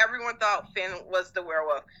 Everyone thought Finn was the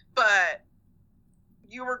werewolf. But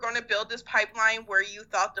you were going to build this pipeline where you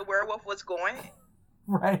thought the werewolf was going?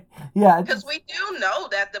 Right. Yeah. Because we do know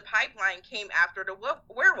that the pipeline came after the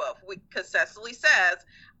werewolf. Because Cecily says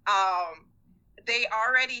they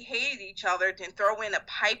already hated each other, then throw in a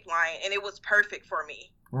pipeline, and it was perfect for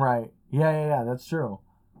me. Right. Yeah. That's true.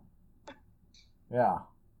 Yeah.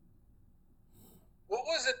 What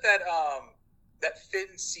was it that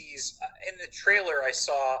Finn sees in the trailer? I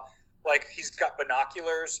saw, like, he's got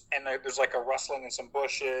binoculars, and there's like a rustling in some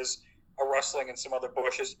bushes, a rustling in some other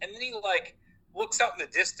bushes, and then he like looks out in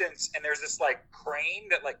the distance, and there's this like crane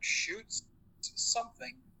that like shoots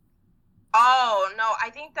something. Oh no, I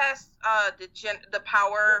think that's the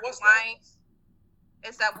power lines.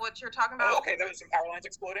 Is that what you're talking about? Oh, okay, there was some power lines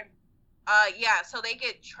exploding. Yeah, so they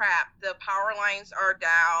get trapped. The power lines are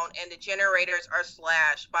down, and the generators are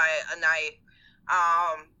slashed by a knife.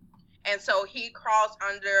 And so he crawls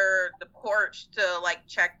under the porch to like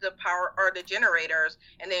check the power or the generators,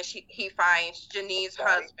 and then he finds Janine's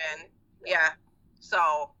husband. Yeah.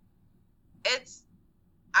 So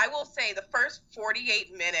I will say the first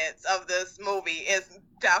 48 minutes of this movie is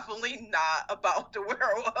definitely not about the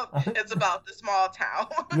werewolf. It's about the small town.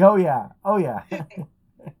 Oh yeah.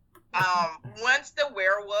 Once the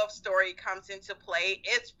werewolf story comes into play,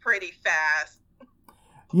 it's pretty fast.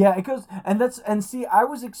 Yeah, it goes, and see, I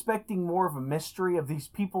was expecting more of a mystery of these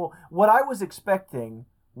people. What I was expecting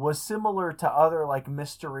was similar to other like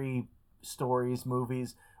mystery stories,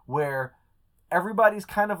 movies, where everybody's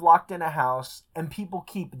kind of locked in a house and people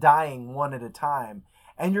keep dying one at a time,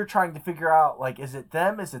 and you're trying to figure out, like, is it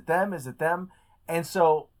them? Is it them? Is it them? And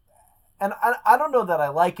so, and I don't know that I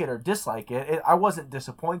like it or dislike it. I wasn't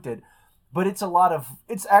disappointed, but it's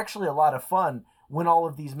actually a lot of fun when all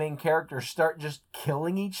of these main characters start just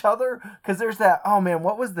killing each other. Because there's that, oh man,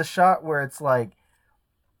 what was the shot where it's like,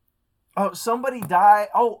 oh, somebody died.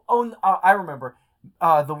 I remember.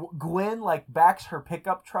 the Gwen like backs her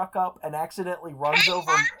pickup truck up and accidentally runs over.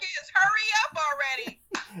 Marcus, hurry up already!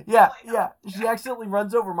 Yeah. She accidentally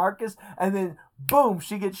runs over Marcus, and then boom,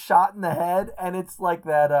 she gets shot in the head, and it's like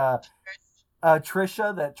that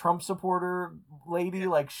Trisha, that Trump supporter lady,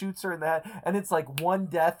 like shoots her in the head, and it's like one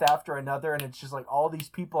death after another, and it's just like all these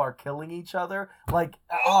people are killing each other. Like,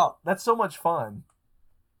 oh, that's so much fun.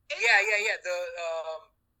 Yeah.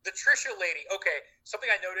 The Trisha lady. Okay, something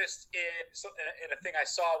I noticed in a thing I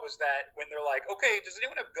saw was that when they're like, "Okay, does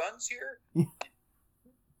anyone have guns here?"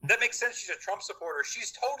 That makes sense. She's a Trump supporter.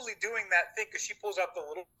 She's totally doing that thing because she pulls out the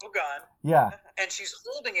little gun. Yeah. And she's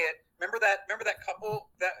holding it. Remember that couple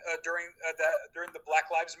that during the Black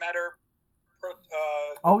Lives Matter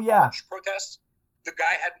protest? The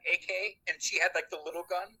guy had an AK and she had like the little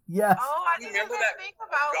gun. Yes. Oh, I didn't even think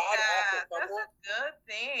about that. That's a good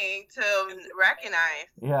thing to recognize.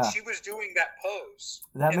 Yeah. She was doing that pose.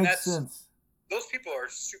 That makes sense. Those people are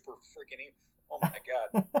super freaking evil. Oh my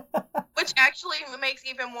God. Which actually makes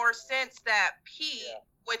even more sense that Pete,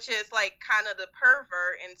 which is like kind of the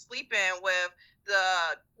pervert and sleeping with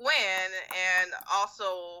the Gwen and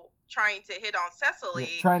also trying to hit on Cecily.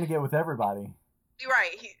 Yeah, trying to get with everybody.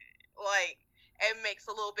 Right. It makes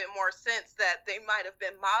a little bit more sense that they might have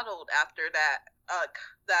been modeled after that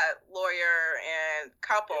lawyer and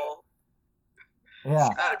couple. Yeah.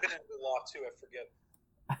 She might have been in the law too. I forget.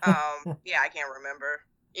 I can't remember.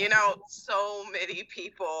 So many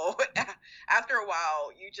people. After a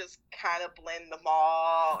while, you just kind of blend them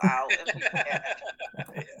all out.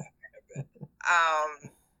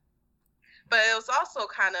 But it was also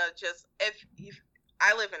kind of just if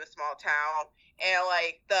I live in a small town and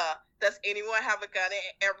like does anyone have a gun and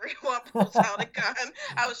everyone pulls out a gun?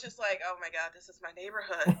 I was just like, oh my God, this is my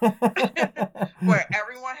neighborhood where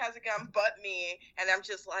everyone has a gun but me, and I'm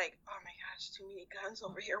just like, oh my gosh, too many guns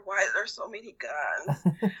over here. Why are there so many guns?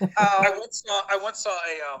 I once saw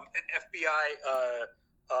an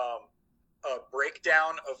FBI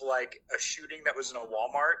breakdown of like a shooting that was in a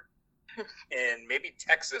Walmart in maybe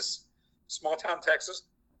Texas, small town Texas.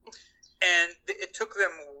 And it took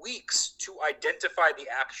them weeks to identify the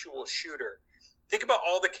actual shooter. Think about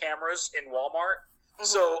all the cameras in Walmart. Mm-hmm.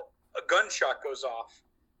 So a gunshot goes off.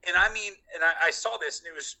 And I saw this, and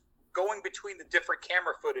it was going between the different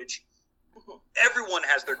camera footage. Mm-hmm. Everyone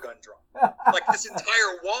has their gun drawn. Like this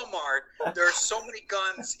entire Walmart, there are so many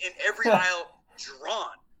guns in every aisle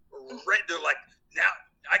drawn. They're like, now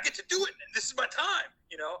I get to do it, and this is my time,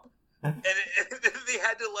 And they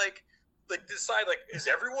had to like decide, like, is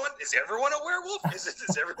everyone a werewolf?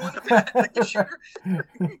 Is everyone a shooter?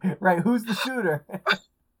 Right, who's the shooter?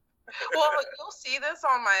 Well, you'll see this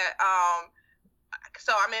on my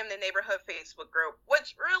so I'm in the neighborhood Facebook group,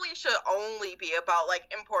 which really should only be about like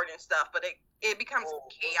important stuff, but it becomes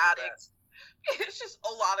chaotic. It's just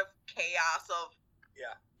a lot of chaos of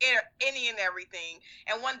any and everything.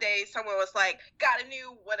 And one day someone was like, got a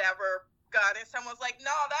new whatever gun, and someone's like,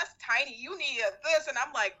 no, that's tiny, you need this, and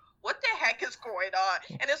I'm like, what the heck is going on?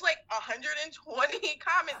 And there's like 120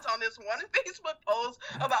 comments on this one Facebook post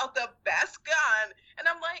about the best gun. And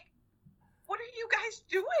I'm like, what are you guys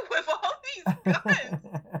doing with all these guns?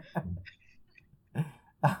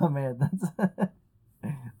 Oh man,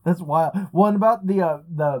 that's wild. One about the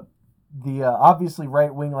obviously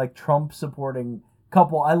right wing, like Trump supporting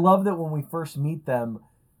couple. I love that when we first meet them,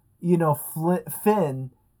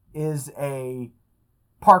 Finn is a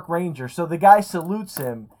park ranger, so the guy salutes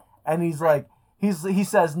him. And he's like, he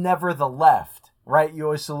says, never the left, right? You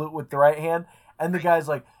always salute with the right hand. And the guy's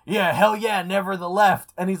like, yeah, hell yeah, never the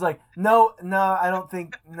left. And he's like, no, I don't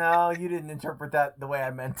think, no, you didn't interpret that the way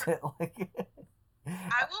I meant it. Like,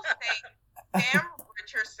 I will say, Sam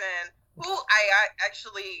Richardson, who I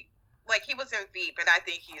actually, like, he was in Veep, and I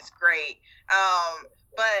think he's great.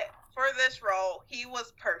 But for this role, he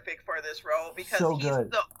was perfect for this role because he's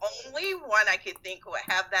the only one I could think would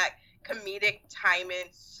have that comedic timing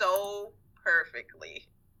so perfectly.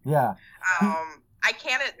 Yeah. I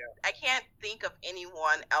can't think of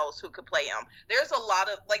anyone else who could play him. There's a lot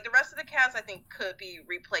of, like, the rest of the cast I think could be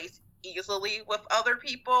replaced easily with other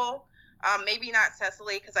people. Maybe not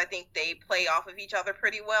Cecily, because I think they play off of each other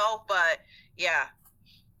pretty well, but yeah,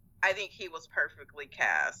 I think he was perfectly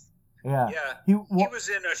cast. Yeah. He was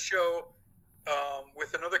in a show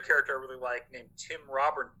with another character I really like named Tim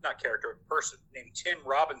Robinson.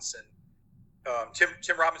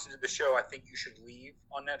 Tim Robinson did the show I Think You Should Leave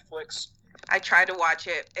on Netflix. I tried to watch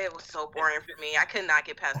it. It was so boring for me. I could not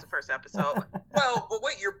get past the first episode. Well, but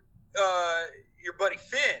wait, your buddy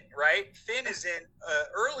Finn, right? Finn is in an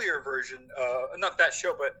earlier version, not that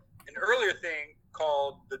show, but an earlier thing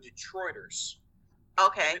called The Detroiters.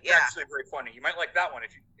 Okay, It's yeah. actually very funny. You might like that one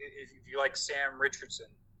if you like Sam Richardson.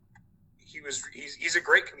 He's a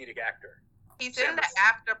great comedic actor. He's Sam in the Richardson.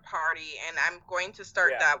 After Party, and I'm going to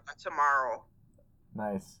start that one tomorrow.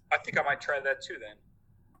 Nice. I think I might try that too. Then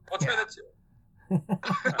I'll try that too.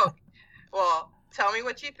 Well, tell me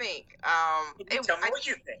what you think. Tell me what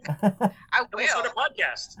you think. I We'll start will. a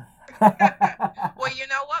podcast. Well, you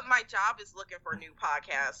know what? My job is looking for a new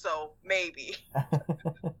podcast, so maybe.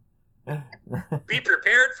 Be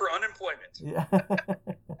prepared for unemployment. Yeah.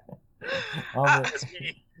 As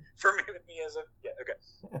me, for me as a okay.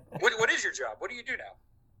 What is your job? What do you do now?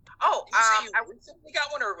 Oh, Did you say you recently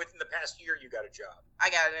got one, or within the past year you got a job? I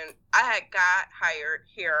had got hired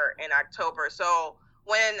here in October. So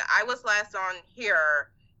when I was last on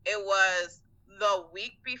here, it was the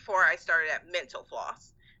week before I started at Mental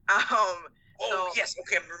Floss. Yes.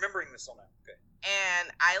 Okay, I'm remembering this one now. Okay.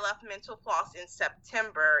 And I left Mental Floss in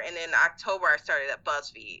September, and in October I started at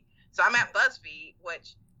BuzzFeed. So I'm at BuzzFeed,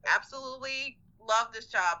 which absolutely love this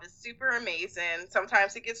job. It's super amazing.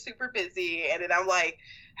 Sometimes it gets super busy, and then I'm like,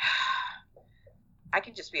 I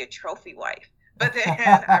could just be a trophy wife. But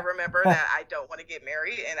then I remember that I don't want to get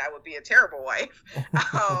married, and I would be a terrible wife.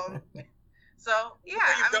 So yeah, What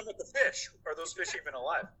have you done with the fish? Are those fish even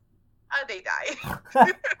alive? they died.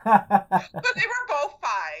 But they were both 5,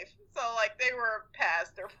 so like they were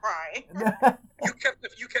past their prime.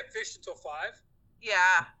 You kept fish until 5?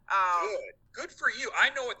 Yeah. Good for you. I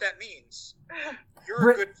know what that means.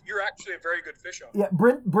 You're actually a very good fish owner.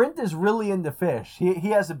 Yeah, Brent is really into fish. He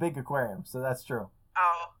has a big aquarium, so that's true.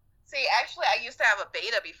 Oh, see, actually, I used to have a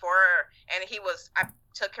beta before, and I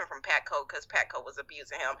took him from Patco because Patco was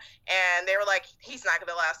abusing him, and they were like, he's not going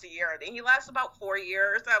to last a year. And then he lasts about 4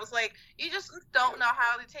 years. I was like, you just don't know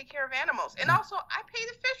how to take care of animals. And also, I pay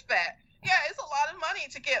the fish vet. Yeah, it's a lot of money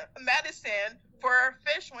to get medicine for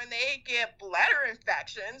fish when they get bladder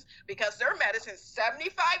infections because their medicine's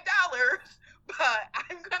 $75, but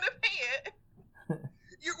I'm going to pay it.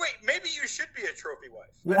 Maybe you should be a trophy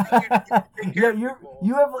wife. Yeah,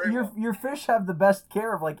 your fish have the best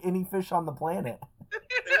care of like any fish on the planet.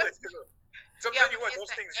 Sometimes you want it's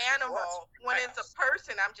those things. an animal. When it's a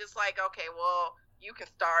person, I'm just like, okay, well, you can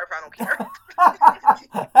starve. I don't care.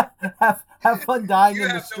 have fun dying You in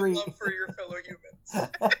the have street. no love for your fellow humans.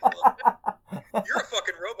 You're a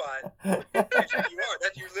fucking robot. That's what you are.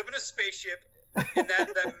 That you live in a spaceship in that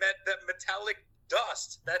metallic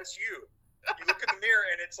dust. That's you. You look in the mirror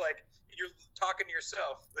and it's like you're talking to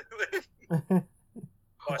yourself.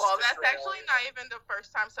 Well, that's actually not even the first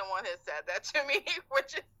time someone has said that to me,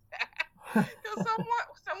 which is sad. Because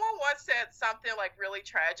someone once said something like really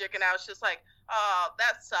tragic, and I was just like, "Oh,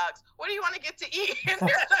 that sucks. What do you want to get to eat?" And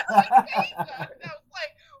they're like, and I was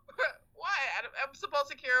like, "Why? I'm supposed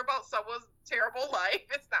to care about someone's terrible life.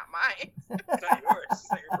 It's not mine. It's not yours. It's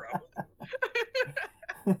not your problem."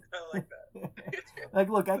 I like that. Like,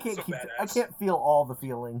 look, I can't feel all the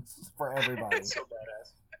feelings for everybody. It's so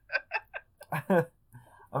badass.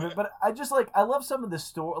 I mean, but I love some of the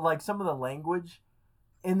some of the language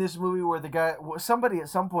in this movie where somebody at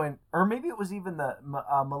some point, or maybe it was even the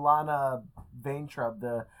Milana Vaintrub,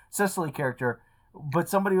 the Cecily character, but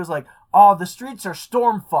somebody was like, "Oh, the streets are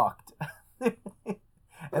storm fucked," and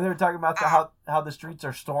they were talking about how the streets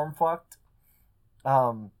are storm fucked.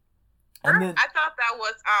 And then, I thought that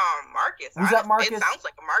was Marcus. Was that Marcus? It sounds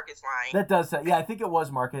like a Marcus line. That does sound, yeah, I think it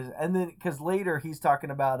was Marcus. And then because later he's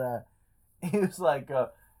talking about he was like,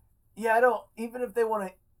 yeah, I don't, even if they want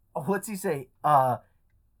to, what's he say?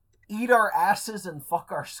 Eat our asses and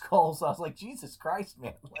fuck our skulls. I was like, Jesus Christ,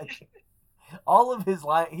 man! Like all of his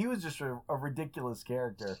line, he was just a ridiculous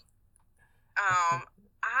character.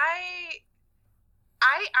 I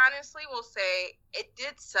honestly will say it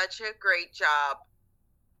did such a great job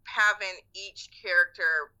having each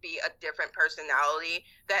character be a different personality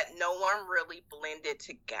that no one really blended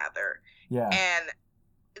together. Yeah. And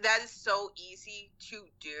that is so easy to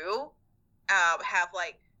do. Have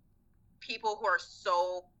like people who are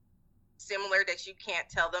so similar that you can't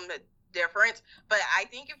tell them the difference. But I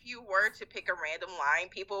think if you were to pick a random line,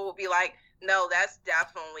 people will be like, no, that's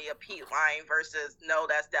definitely a Pete line versus no,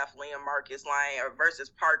 that's definitely a Marcus line, or versus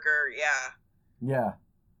Parker. Yeah. Yeah.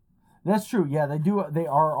 That's true. Yeah, they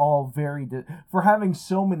are all very for having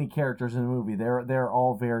so many characters in the movie. They're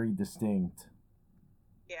all very distinct.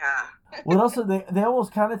 Yeah. Well, also they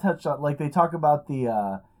almost kind of touch on, like, they talk about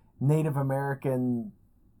the Native American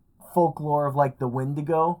folklore of like the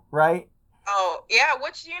Wendigo, right? Oh, yeah,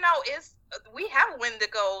 which is we have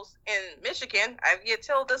Wendigos in Michigan. I get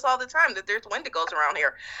told this all the time that there's Wendigos around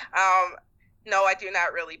here. No, I do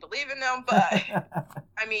not really believe in them, but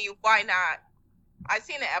I mean, why not? I've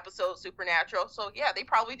seen an episode of Supernatural, so yeah, they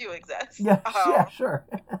probably do exist. Yeah, sure.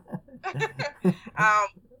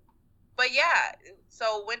 But yeah,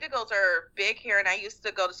 so Wendigos are big here, and I used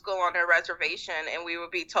to go to school on a reservation, and we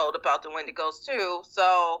would be told about the Wendigos too.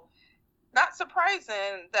 So, not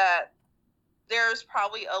surprising that there's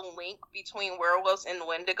probably a link between werewolves and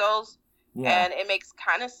Wendigos, and it makes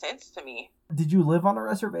kind of sense to me. Did you live on a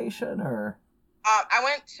reservation, or? I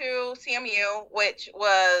went to CMU, which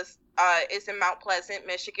was is in Mount Pleasant,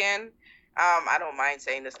 Michigan. I don't mind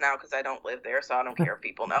saying this now because I don't live there, so I don't care if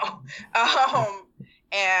people know.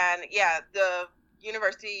 And yeah, the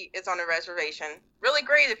university is on a reservation. Really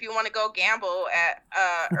great if you want to go gamble at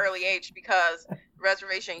early age, because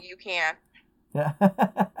reservation you can. Yeah.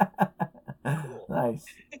 Nice.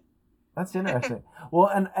 That's interesting. Well,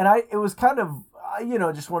 and it was kind of,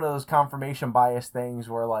 just one of those confirmation bias things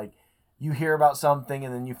where, like, you hear about something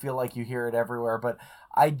and then you feel like you hear it everywhere. But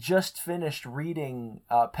I just finished reading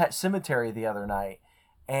Pet Sematary the other night,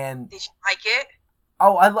 and did you like it?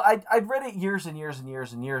 Oh, I'd read it years and years and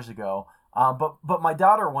years and years ago. But my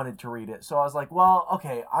daughter wanted to read it, so I was like, well,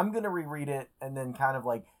 okay, I'm gonna reread it and then kind of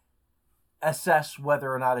like assess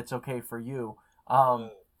whether or not it's okay for you.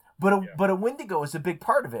 But a Wendigo is a big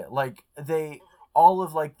part of it. Like, all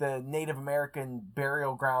of like the Native American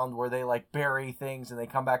burial ground where they like bury things and they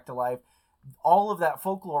come back to life. All of that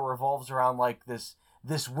folklore revolves around like this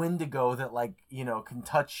Wendigo that, like, can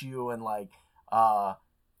touch you and like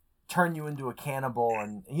turn you into a cannibal.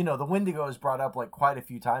 And the Wendigo is brought up like quite a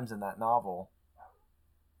few times in that novel.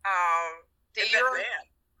 There's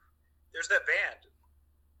that band.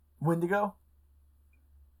 Wendigo?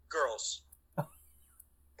 Girls.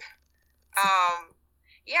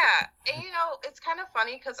 Yeah, and it's kind of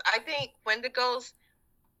funny because I think Wendigos,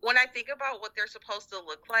 when I think about what they're supposed to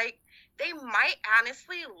look like, they might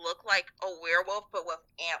honestly look like a werewolf but with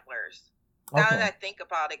antlers. Now that I think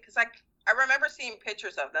about it, because I remember seeing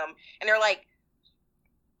pictures of them, and they're like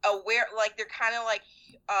they're kind of like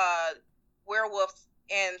werewolves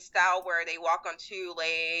in style, where they walk on two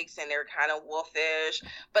legs and they're kind of wolfish,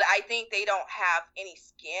 but I think they don't have any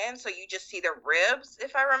skin, so you just see the ribs,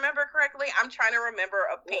 if I remember correctly. I'm trying to remember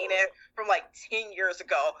a painting from like 10 years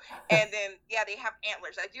ago. And then yeah, they have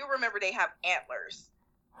antlers. I do remember they have antlers.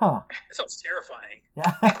 Huh. That sounds terrifying.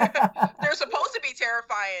 Yeah. They're supposed to be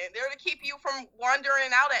terrifying. They're to keep you from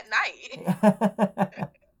wandering out at night.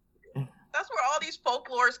 That's where all these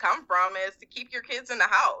folklores come from, is to keep your kids in the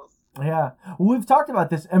house. Yeah. Well, we've talked about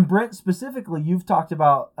this, and Brent, specifically, you've talked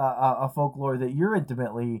about a folklore that you're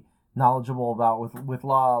intimately knowledgeable about with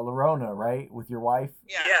La Llorona, right? With your wife?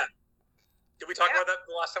 Yeah. Did we talk about that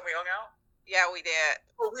the last time we hung out? Yeah, we did.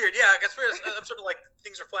 Oh, weird. Yeah, I guess I'm sort of like,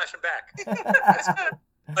 things are flashing back.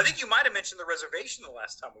 I think you might have mentioned the reservation the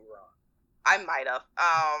last time we were on. I might have.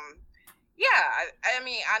 Yeah, I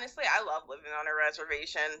mean, honestly, I love living on a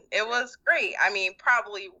reservation. It was great. I mean,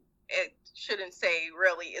 probably it shouldn't say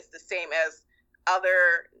really it's the same as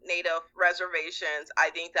other native reservations. I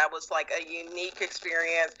think that was like a unique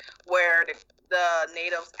experience where the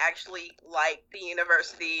natives actually liked the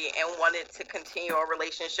university and wanted to continue a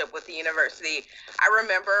relationship with the university. I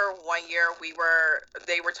remember one year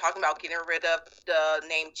they were talking about getting rid of the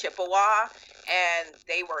name Chippewa, and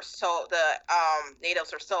the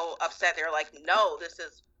natives were so upset. They were like, no, this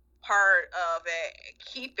is part of it,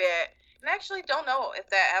 keep it. And I actually don't know if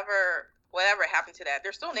whatever happened to that.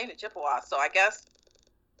 They're still named Chippewa, so I guess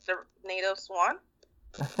the natives won.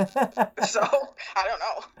 So I don't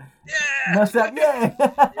know. Yeah. Must have. Yay.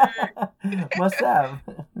 Must have.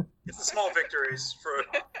 It's the small victories for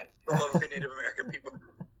the love of Native American people.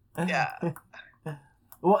 Yeah.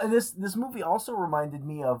 Well, and this movie also reminded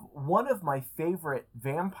me of one of my favorite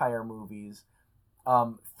vampire movies,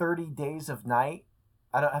 30 Days of Night.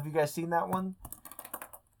 Have you guys seen that one?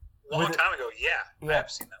 Long time ago, yeah. I have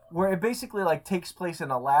seen that one. Where it basically like takes place in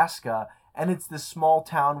Alaska, and it's this small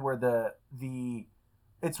town where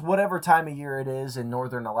it's whatever time of year it is in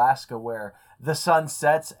northern Alaska, where the sun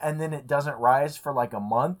sets and then it doesn't rise for like a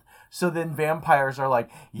month. So then vampires are like,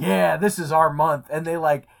 yeah, this is our month, and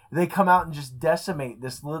they come out and just decimate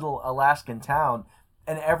this little Alaskan town,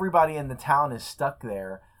 and everybody in the town is stuck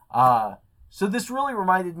there. So this really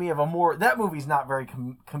reminded me of that movie's not very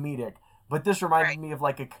comedic, but this reminded me of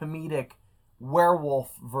like a comedic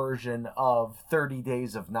werewolf version of 30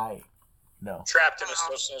 Days of Night. No. Trapped in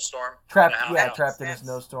a snowstorm. Trapped in a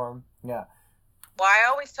snowstorm. Yeah. Well, I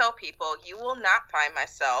always tell people, you will not find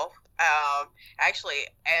myself. Actually,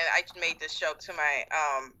 and I made this joke to my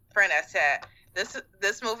friend. I said,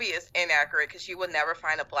 this movie is inaccurate because you would never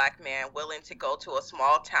find a black man willing to go to a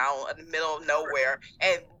small town in the middle of nowhere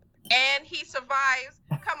and and he survives.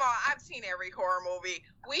 Come on, I've seen every horror movie.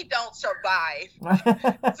 We don't survive.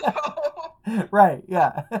 So, right,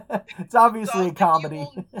 yeah. It's obviously a comedy. You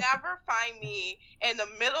will never find me in the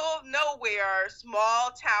middle of nowhere,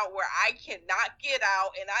 small town where I cannot get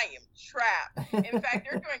out and I am trapped. In fact,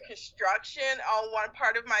 they're doing construction on one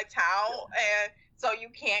part of my town, and so you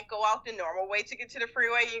can't go out the normal way to get to the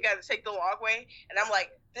freeway. You got to take the long way. And I'm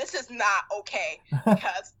like, this is not okay.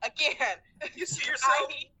 Because, again, you see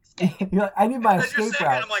yourself? You're like, I need my escape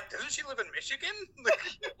route. I'm like, doesn't she live in Michigan?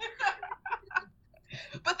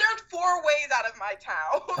 But there's 4 ways out of my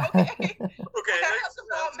town, okay? Okay. I have them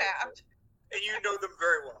all mapped. And you know them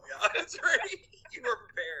very well. Yeah, that's right. You are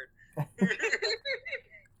prepared.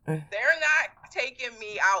 They're not taking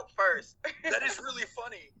me out first. That is really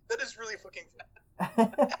funny. That is really fucking funny.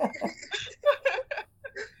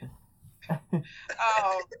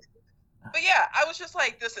 But yeah, I was just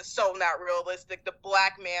like, this is so not realistic. The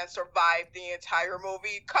black man survived the entire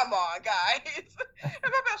movie. Come on, guys. And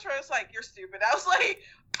my best friend was like, you're stupid. I was like,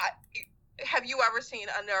 have you ever seen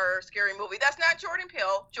another scary movie? That's not Jordan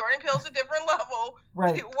Peele. Jordan Peele's a different level,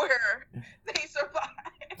 right, where they survive.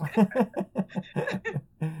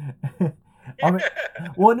 I mean,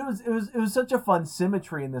 well, it was such a fun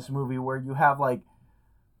symmetry in this movie where you have like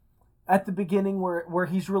at the beginning where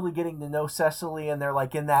he's really getting to know Cecily and they're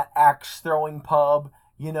like in that axe throwing pub,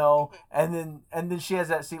 you know, and then she has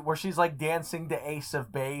that scene where she's like dancing to Ace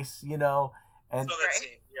of Base, you know, and that scene,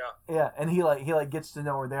 yeah, and he gets to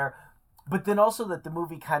know her there, but then also that the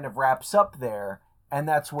movie kind of wraps up there, and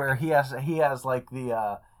that's where he has like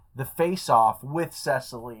the face off with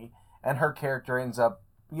Cecily, and her character ends up,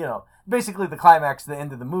 you know, basically the climax, the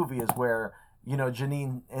end of the movie is where, you know,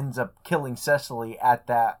 Janine ends up killing Cecily at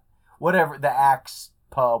that, whatever, the Axe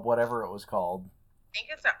pub, whatever it was called. I think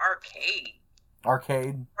it's an arcade.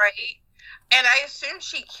 Arcade? Right. And I assume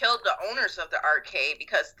she killed the owners of the arcade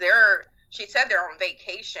because she said they're on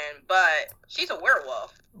vacation, but she's a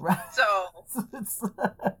werewolf. Right. So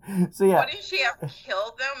yeah. Wouldn't she have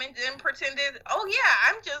killed them and then pretended, oh yeah,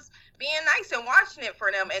 I'm just being nice and watching it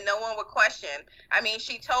for them, and no one would question? I mean,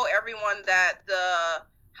 she told everyone that the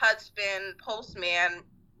husband postman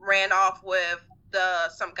ran off with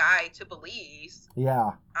some guy to Belize.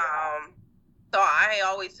 Yeah. So I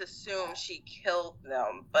always assumed she killed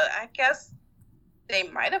them, but I guess they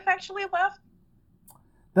might have actually left.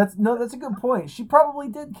 That's a good point. She probably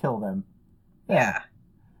did kill them. Yeah.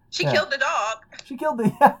 She killed the dog. She killed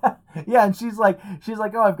the yeah, and she's like,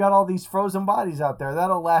 oh, I've got all these frozen bodies out there.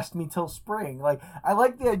 That'll last me till spring. Like, I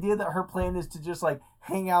like the idea that her plan is to just like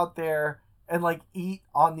hang out there and like eat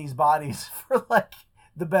on these bodies for like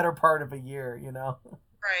the better part of a year, you know?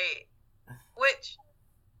 Right. Which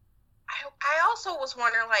I also was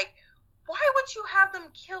wondering, like, why would you have them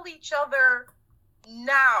kill each other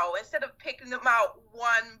now instead of picking them out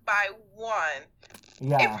one by one?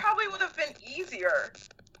 Yeah. It probably would have been easier.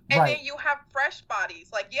 And right. Then you have fresh bodies.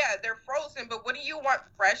 Like, yeah, they're frozen, but what do you want,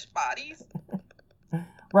 fresh bodies?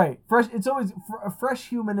 Right. Fresh. It's always a fresh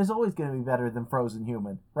human is always going to be better than frozen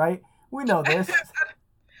human, right? We know this.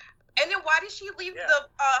 And then why did she leave the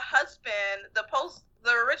husband, the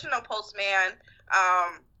original postman?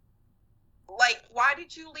 Like, why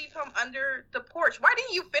did you leave him under the porch? Why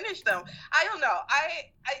didn't you finish them? I don't know.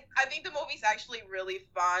 I think the movie's actually really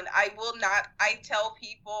fun. I would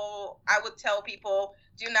tell people,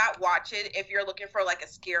 do not watch it if you're looking for like a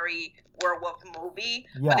scary werewolf movie.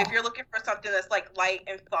 Yeah. But if you're looking for something that's like light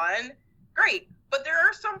and fun, great. But there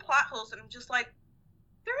are some plot holes, and I'm just like,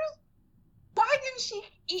 why didn't she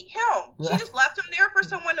eat him? She just left him there for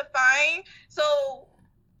someone to find. So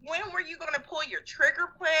when were you going to pull your trigger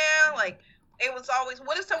plan? Like, it was always,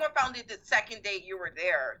 what if someone found it the second day you were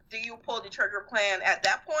there? Do you pull the trigger plan at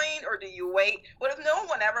that point, or do you wait? What if no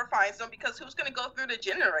one ever finds them, because who's going to go through the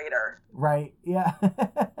generator? Right, yeah.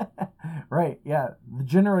 Right, yeah. The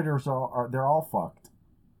generators they're all fucked.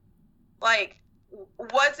 Like,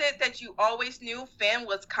 was it that you always knew Finn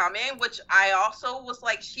was coming? Which I also was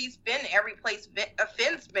like, she's been every place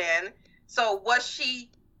Finn's been. So was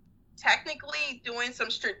she technically doing some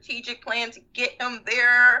strategic plan to get him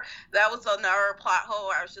there? That was another plot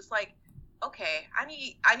hole. I was just like, okay, I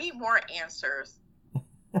need more answers.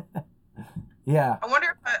 Yeah. I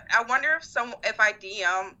wonder if I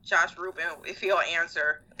DM Josh Rubin, if he'll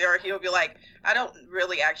answer, or he'll be like, I don't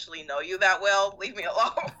really actually know you that well. Leave me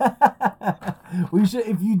alone. We should,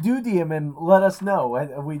 if you do DM him, let us know.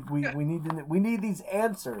 We need these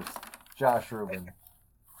answers, Josh Rubin.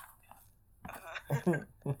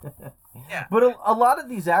 Yeah. But a lot of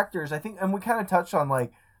these actors, I think, and we kind of touched on,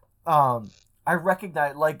 like, I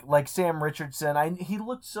recognize, like Sam Richardson. He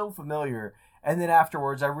looked so familiar, And then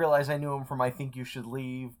afterwards, I realized I knew him from I Think You Should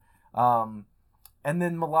Leave. And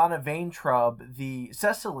then Milana Vayntrub, the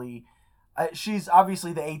Cecily, she's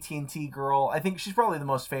obviously the AT&T girl. I think she's probably the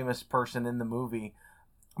most famous person in the movie.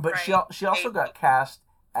 But she also got cast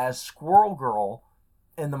as Squirrel Girl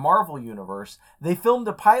in the Marvel Universe. They filmed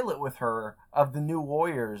a pilot with her of the New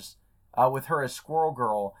Warriors, with her as Squirrel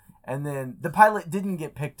Girl. And then the pilot didn't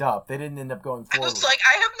get picked up. They didn't end up going forward. I was like,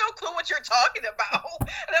 I have no clue what you're talking about.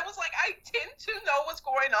 And I was like, I tend to know what's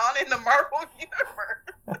going on in the Marvel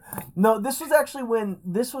Universe. No, this was actually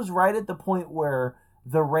this was right at the point where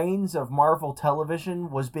the reins of Marvel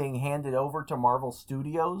Television was being handed over to Marvel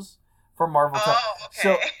Studios from Marvel.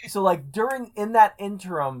 Okay. So like in that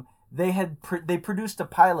interim, they produced a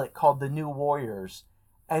pilot called The New Warriors,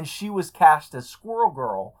 and she was cast as Squirrel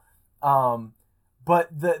Girl. But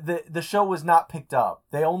the show was not picked up.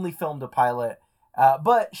 They only filmed a pilot.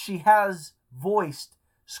 But she has voiced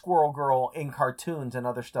Squirrel Girl in cartoons and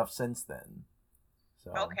other stuff since then.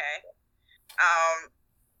 So. Okay.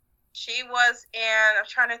 She was in, I'm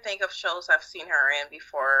trying to think of shows I've seen her in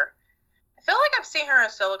before. I feel like I've seen her in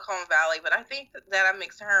Silicon Valley, but I think that I'm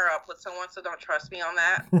mixing her up with someone, so don't trust me on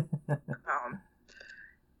that.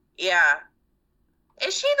 Yeah.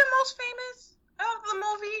 Is she the most famous of the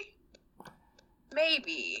movie?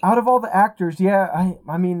 Maybe. Out of all the actors, yeah,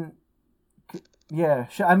 I mean, yeah,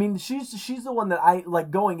 I mean, she's the one that I, like,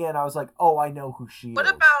 going in, I was like, oh, I know who she is. What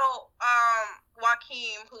about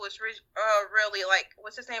Joaquin, who was really, like,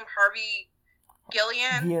 what's his name, Harvey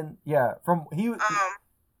Gillian? Yeah, from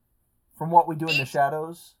What We Do in the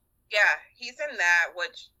Shadows. Yeah, he's in that,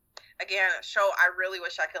 which, again, a show I really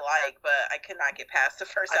wish I could like, but I could not get past the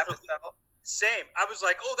first episode. Same. I was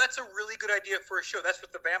like, oh, that's a really good idea for a show. That's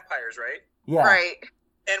with the vampires, right? Yeah. Right.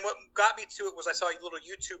 And what got me to it was I saw a little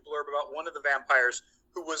YouTube blurb about one of the vampires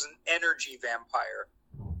who was an energy vampire.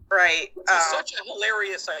 Right. It's such a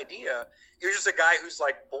hilarious idea. You're just a guy who's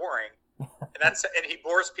like boring, and he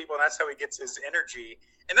bores people, and that's how he gets his energy.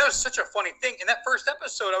 And that was such a funny thing. In that first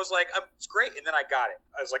episode, I was like, it's great, and then I got it.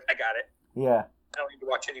 I was like, I got it. Yeah. I don't need to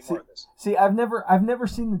watch any more of this. See, I've never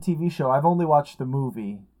seen the TV show. I've only watched the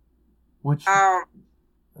movie. Which so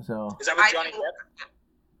is that with Johnny Depp?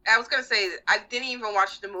 I was gonna say I didn't even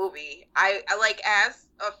watch the movie. I like asked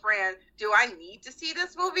a friend, do I need to see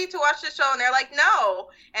this movie to watch the show? And they're like,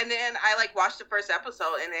 no. And then I like watched the first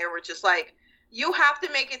episode, and they were just like, you have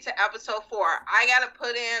to make it to episode 4. I gotta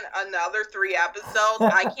put in another 3 episodes.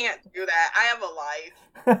 I can't do that. I have a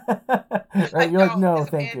life. Right, you're like, no,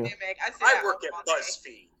 thank you. I work at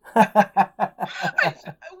BuzzFeed.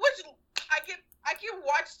 I can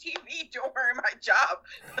watch TV during my job,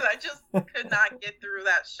 but I just could not get through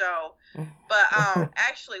that show. But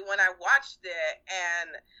actually, when I watched it and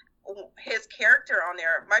his character on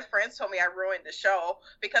there, my friends told me I ruined the show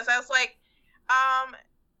because I was like,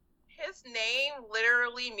 his name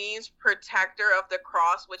literally means protector of the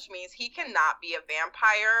cross, which means he cannot be a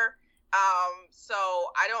vampire.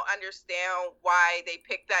 So I don't understand why they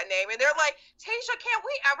picked that name. And they're like, Tasia, can't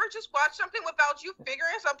we ever just watch something without you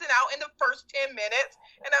figuring something out in the first 10 minutes?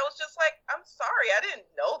 And I was just like, I'm sorry, I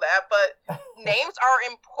didn't know that, but names are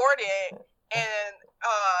important, and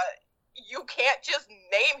you can't just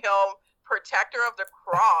name him Protector of the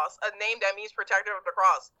Cross, a name that means Protector of the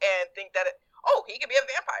Cross, and think that he can be a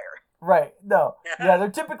vampire. Right. No. Yeah,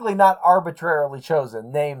 they're typically not arbitrarily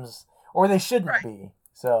chosen names, or they shouldn't be.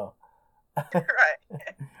 So.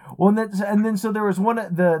 Right. Well, and then so there was one,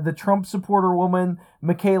 the Trump supporter woman,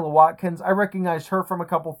 Michaela Watkins. I recognized her from a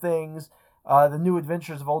couple things. The New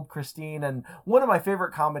Adventures of Old Christine, and one of my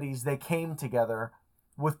favorite comedies, They Came Together,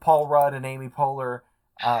 with Paul Rudd and Amy Poehler.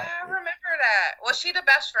 I remember that. Was she the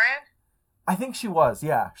best friend? I think she was.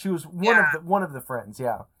 Yeah, she was one of the friends.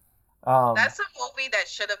 Yeah. That's a movie that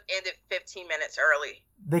should have ended 15 minutes early.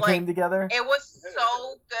 They came together? It was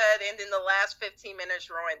so good, and then the last 15 minutes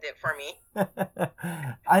ruined it for me.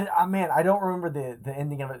 I don't remember the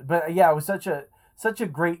ending of it, but yeah, it was such a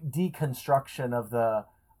great deconstruction of the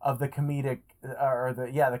comedic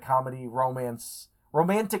the comedy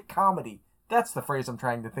romantic comedy. That's the phrase I'm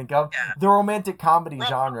trying to think of. Yeah. The romantic comedy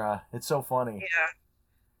genre. It's so funny.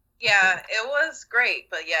 Yeah, it was great,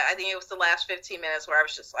 but yeah, I think it was the last 15 minutes where I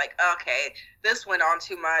was just like, okay, this went on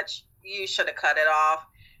too much. You should have cut it off.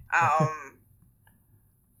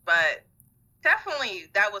 But definitely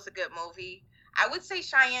that was a good movie. I would say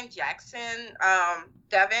Cheyenne Jackson,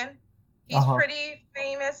 Devin, he's pretty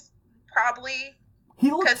famous, probably,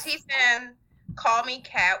 because he's in Call Me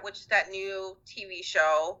Kat, which is that new TV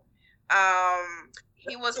show.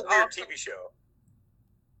 He was a weird TV show.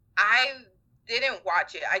 I didn't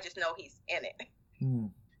watch it. I just know he's in it.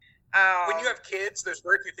 When you have kids, there's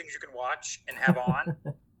very few things you can watch and have on.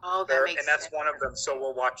 Oh, that makes and that's sense. one of them. So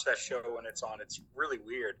we'll watch that show when it's on. It's really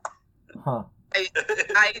weird. Huh.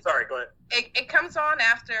 Sorry, go ahead. It comes on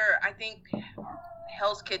after, I think,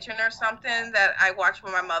 Hell's Kitchen or something that I watch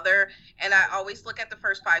with my mother, and I always look at the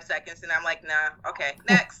first 5 seconds, and I'm like, nah, okay,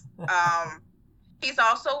 next. He's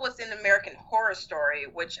also was in American Horror Story,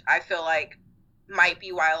 which I feel like might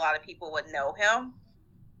be why a lot of people would know him.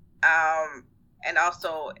 And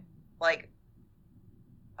also, like,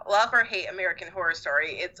 love or hate American Horror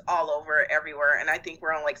Story, it's all over everywhere, and I think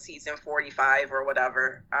we're on like season 45 or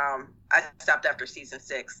whatever. I stopped after season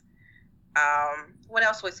 6. What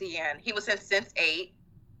else was he in? He was in Sense8.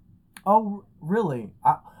 Oh, really?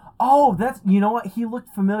 Oh, that's, you know what? He looked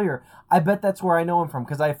familiar. I bet that's where I know him from,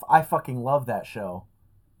 because I fucking love that show.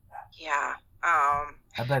 Yeah.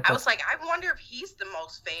 I bet I was like, I wonder if he's the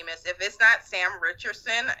most famous. If it's not Sam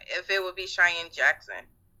Richardson, if it would be Cheyenne Jackson.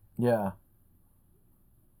 Yeah.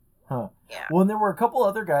 Huh. Yeah. Well, and there were a couple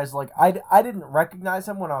other guys, like, I didn't recognize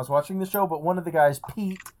him when I was watching the show, but one of the guys,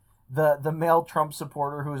 Pete, the male Trump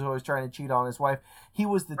supporter who was always trying to cheat on his wife, he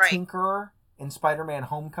was the Right. Tinkerer in Spider-Man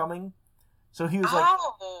Homecoming. So he was like,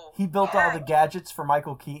 Oh, he built all the gadgets for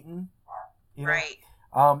Michael Keaton. You know? right.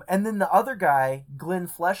 And then the other guy, Glenn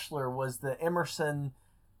Fleshler, was the Emerson,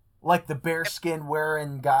 like the bearskin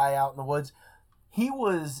wearing guy out in the woods. He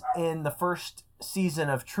was in the first season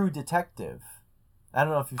of True Detective. I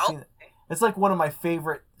don't know if you've seen it. It's like one of my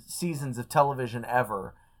favorite seasons of television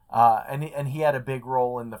ever. And he had a big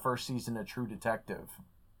role in the first season of True Detective.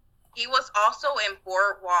 He was also in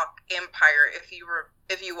Boardwalk Empire. If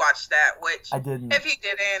you watched that, which I didn't. if you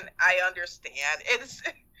didn't, I understand.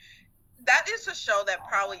 That is a show that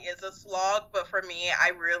probably is a slog, but for me,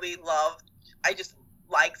 I just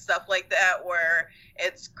like stuff like that where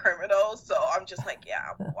it's criminals. So I'm just like, yeah,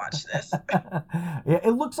 I'll watch this. Yeah,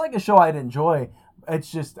 it looks like a show I'd enjoy.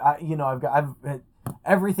 It's just,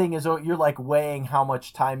 everything is, you're like weighing how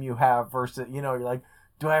much time you have versus, you're like,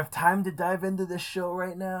 do I have time to dive into this show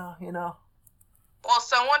right now? Well,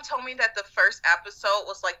 someone told me that the first episode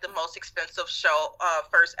was like the most expensive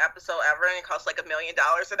first episode ever, and it cost like $1 million.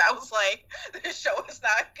 And I was like, this show is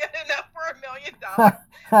not good enough for $1 million.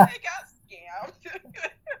 They got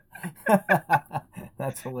scammed.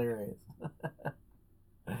 That's hilarious.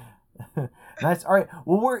 Nice. All right.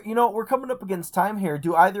 Well, we're coming up against time here.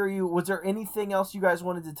 Do either of you, was there anything else you guys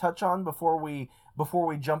wanted to touch on before we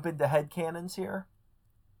jump into headcanons here?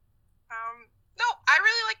 No, I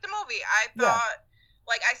really liked the movie. I thought,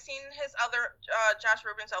 I seen his other, Josh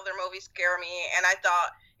Rubin's other movies Scare Me, and I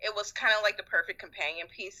thought it was kind of like the perfect companion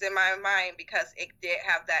piece in my mind because it did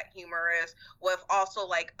have that humorous with also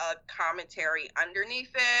like a commentary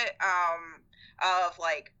underneath it, of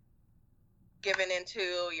like giving into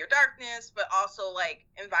your darkness, but also like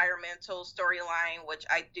environmental storyline, which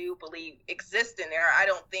I do believe exists in there. I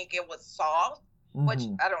don't think it was solved. Which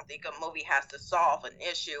I don't think a movie has to solve an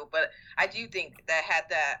issue, but I do think that had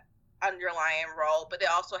that underlying role, but it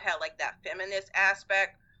also had like that feminist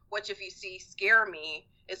aspect, which if you see Scare Me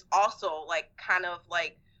is also like kind of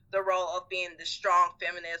like the role of being the strong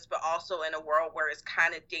feminist, but also in a world where it's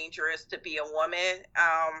kind of dangerous to be a woman.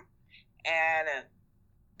 And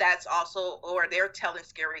that's also, or they're telling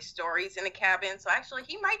scary stories in a cabin. So actually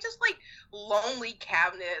he might just like lonely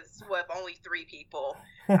cabinets with only 3 people.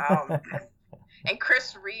 And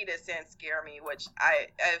Chris Reed is in Scare Me, which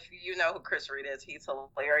if you know who Chris Reed is, he's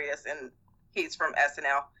hilarious, and he's from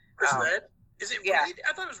SNL. Chris Red? Is it Reed? I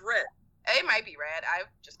thought it was Red. It might be Red. I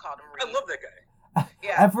just called him Reed. I love that guy.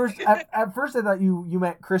 Yeah. At first I thought you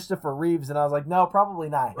meant Christopher Reeves, and I was like, no, probably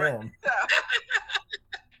not him.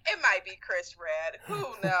 It might be Chris Red. Who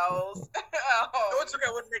knows? No, it's okay.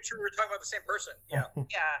 I wanted to make sure we were talking about the same person. Yeah.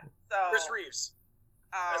 Yeah. So Chris Reeves.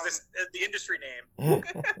 As the industry name.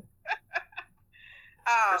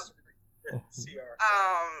 CR.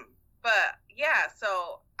 But yeah,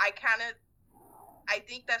 so I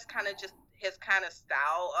think that's kind of just his kind of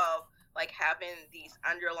style of like having these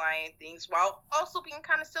underlying things while also being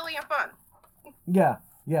kind of silly and fun. Yeah,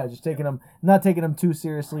 just not taking them too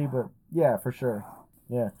seriously, but yeah, for sure.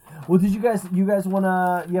 Yeah. Well, did you guys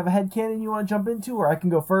want you have a headcanon you want to jump into, or I can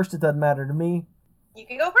go first? It doesn't matter to me. You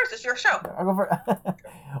can go first. It's your show. I'll go first.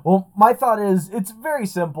 Well, my thought is it's very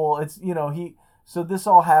simple. It's, so this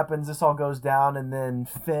all happens, this all goes down, and then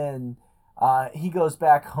Finn, he goes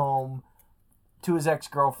back home to his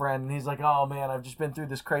ex-girlfriend, and he's like, oh man, I've just been through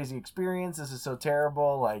this crazy experience, this is so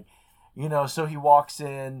terrible, like, so he walks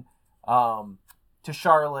in to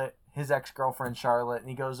Charlotte, his ex-girlfriend Charlotte, and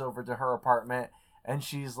he goes over to her apartment, and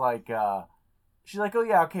she's like, she's like, oh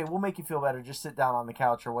yeah, okay, we'll make you feel better. Just sit down on the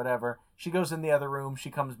couch or whatever. She goes in the other room.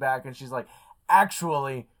 She comes back and she's like,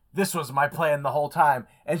 actually, this was my plan the whole time.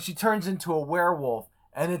 And she turns into a werewolf.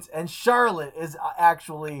 And Charlotte is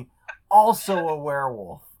actually also a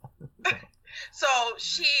werewolf. So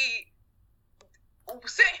she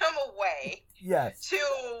sent him away. Yes. To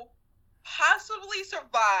possibly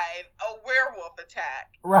survive a werewolf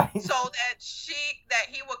attack. Right. So that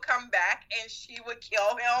he would come back and she would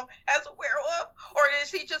kill him as a werewolf? Or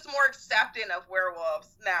is he just more accepting of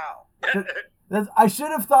werewolves now? I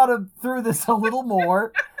should have thought through this a little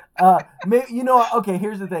more. Maybe, okay,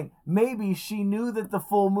 here's the thing. Maybe she knew that the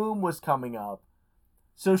full moon was coming up.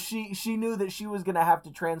 So she knew that she was going to have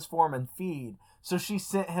to transform and feed. So she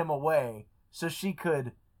sent him away so she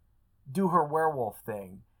could do her werewolf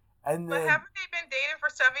thing. And then, but haven't they been dating for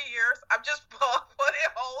 7 years? I'm just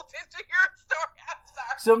putting holes into your story.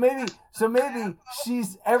 I'm sorry. So maybe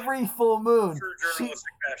she's every full moon. True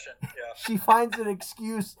journalistic fashion. Yeah. She finds an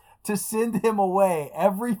excuse to send him away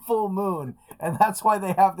every full moon, and that's why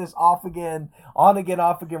they have this off again,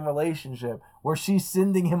 off again relationship where she's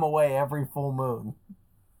sending him away every full moon.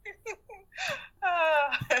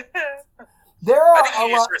 There are I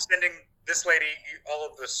think you just were sending this lady all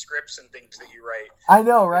of the scripts and things that you write. I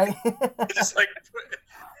know, right?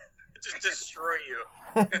 just destroy you.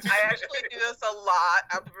 I actually do this a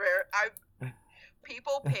lot.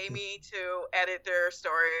 People pay me to edit their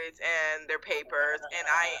stories and their papers, and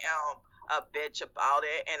I am a bitch about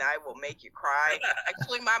it, and I will make you cry.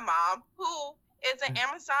 Actually, my mom, who is an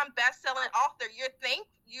Amazon best-selling author, you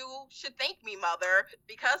should thank me, mother,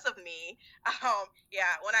 because of me.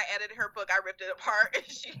 When I edited her book, I ripped it apart, and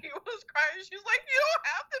she was crying. She was like, "You don't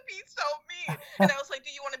have to be so mean." And I was like,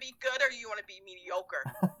 "Do you want to be good or do you want to be mediocre?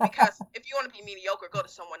 Because if you want to be mediocre, go to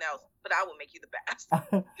someone else. But I will make you the best."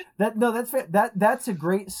 That's fair. That's a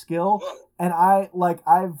great skill, and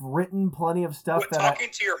I've written plenty of stuff. Talking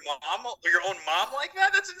to your mom or your own mom like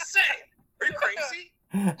that? That's insane. Are you crazy?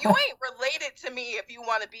 You ain't related to me if you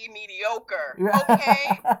want to be mediocre,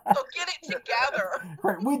 okay? So get it together.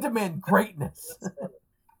 Right, we demand greatness.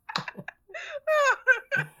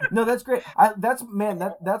 No, that's great. That's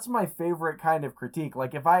my favorite kind of critique.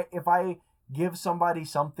 Like if I give somebody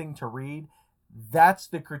something to read, that's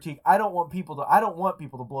the critique. I don't want people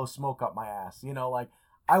to blow smoke up my ass.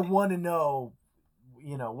 I want to know,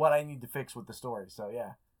 what I need to fix with the story. So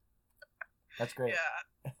yeah, that's great.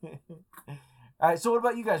 Yeah. All right, so what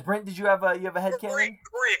about you guys? Brent, did you have a headcanon? Corey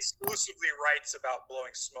exclusively writes about blowing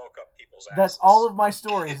smoke up people's asses. That's all of my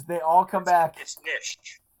stories. They all come back. It's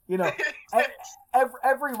niche.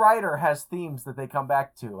 Every writer has themes that they come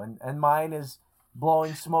back to, and mine is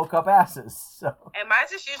blowing smoke up asses. So. And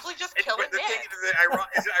mine's is usually just killing men. Is it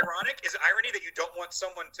ironic? Is it irony that you don't want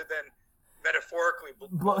someone to then metaphorically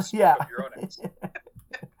blow smoke up your own ass?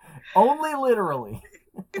 Only literally.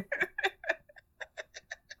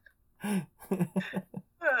 I'm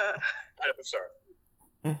sorry.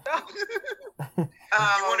 You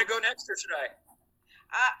want to go next, or should I?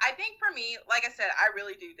 I think for me, like I said, I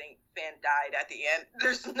really do think Finn died at the end. The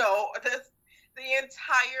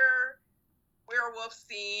entire werewolf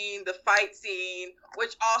scene, the fight scene,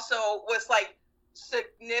 which also was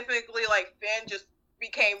significantly Finn just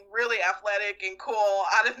became really athletic and cool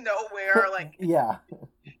out of nowhere. Yeah.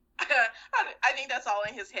 I think that's all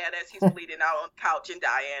in his head as he's bleeding out on the couch and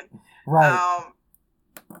dying. Right.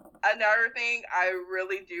 Another thing I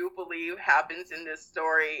really do believe happens in this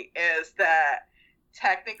story is that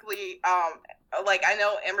technically, I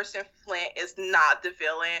know Emerson Flint is not the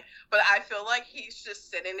villain, but I feel like he's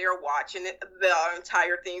just sitting there watching the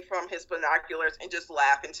entire thing from his binoculars and just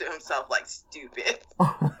laughing to himself like stupid.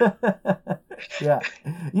 Yeah.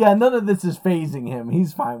 None of this is phasing him.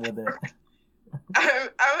 He's fine with it.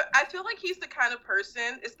 I feel like he's the kind of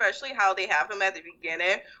person, especially how they have him at the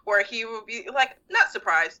beginning, where he will be not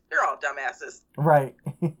surprised. They're all dumbasses. Right.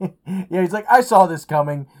 Yeah, he's like, I saw this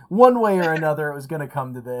coming. One way or another, it was going to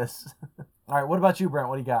come to this. All right, what about you, Brent?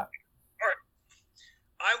 What do you got? All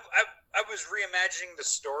right. I was reimagining the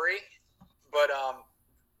story, but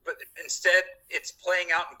instead it's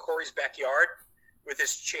playing out in Corey's backyard with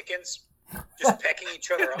his chickens just pecking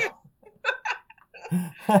each other off.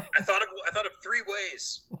 I thought of 3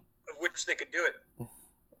 ways of which they could do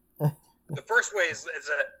it. The first way is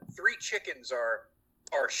that 3 chickens are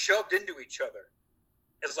shoved into each other.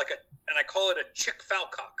 It's and I call it a chick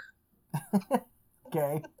falcock.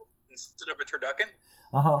 Okay. Instead of a turducken.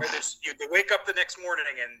 Uh-huh. They wake up the next morning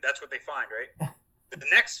and that's what they find, right?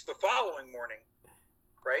 The following morning,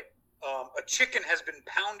 right? A chicken has been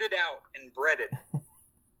pounded out and breaded.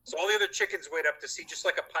 So all the other chickens wait up to see just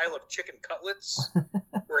like a pile of chicken cutlets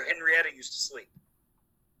where Henrietta used to sleep.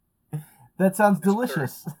 That sounds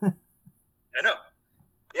delicious. I know.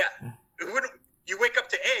 Yeah. You wake up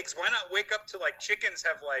to eggs. Why not wake up to like chickens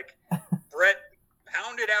have like bread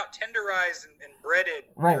pounded out, tenderized, and breaded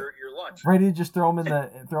your lunch? Ready to just throw them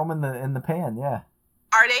in the pan. Yeah.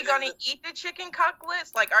 Are they going to eat the chicken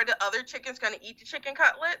cutlets? Like, are the other chickens going to eat the chicken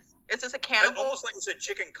cutlets? Is this a cannibal? Almost like you said,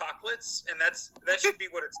 chicken cocklets, and that should be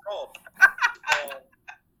what it's called.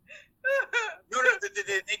 No, did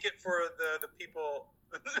they make it for the people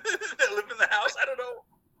that live in the house? I don't know.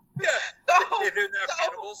 Yeah, they're now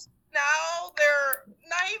cannibals. Now they're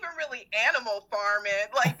not even really animal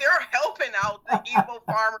farming. Like, they're helping out the evil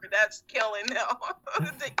farmer that's killing them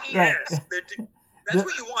to eat. Yes, that's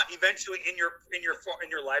what you want eventually in your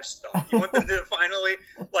livestock. You want them to finally,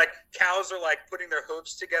 like, cows are like putting their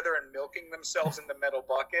hooves together and milking themselves into metal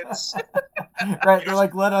buckets. Right, they're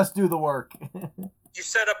like, let us do the work. You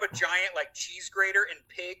set up a giant like cheese grater, and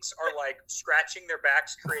pigs are like scratching their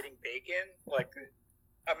backs, creating bacon. Like,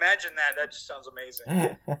 imagine that. That just sounds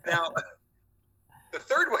amazing. Now, the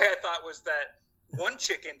third way I thought was that one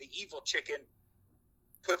chicken, the evil chicken,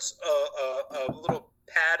 puts a little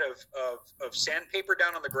pad of sandpaper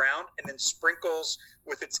down on the ground and then sprinkles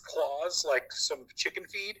with its claws like some chicken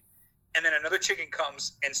feed, and then another chicken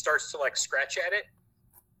comes and starts to like scratch at it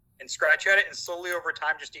and slowly over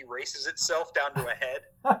time just erases itself down to a head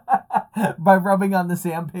by rubbing on the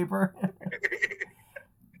sandpaper.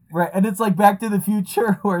 Right, and it's like Back to the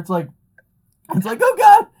Future where it's like, oh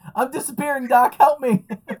God, I'm disappearing, Doc, help me.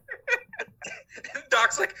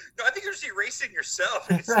 Doc's like, no, I think you're just erasing yourself.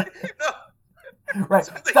 And it's like, no. Right.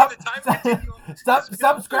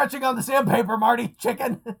 Stop scratching on the sandpaper, Marty,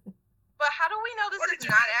 chicken. But how do we know this is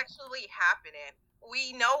not actually happening?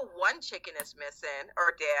 We know one chicken is missing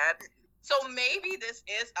or dead. So maybe this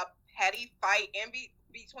is a petty fight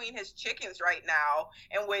between his chickens right now,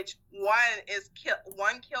 in which one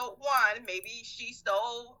killed one. Maybe she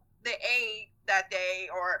stole the egg that day,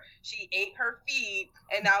 or she ate her feed,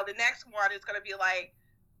 and now the next one is going to be like,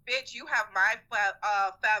 bitch, you have my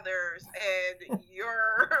feathers and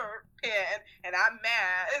your pen, and I'm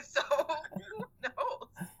mad. So who knows?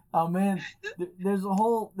 Oh man, there's a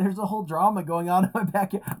whole drama going on in my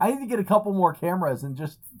backyard. I need to get a couple more cameras and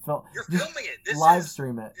just filming it. Live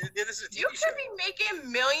stream it. This is a TV you could be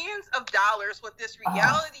making millions of dollars with this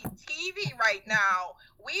reality TV right now.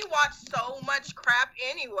 We watch so much crap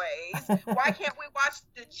anyways. Why can't we watch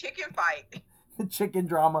the chicken fight? The chicken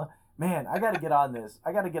drama. Man, I got to get on this.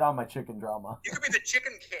 I got to get on my chicken drama. You could be the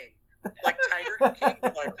chicken king. Like Tiger King,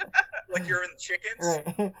 like you're in chickens.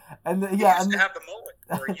 Right. And you used to have the mullet,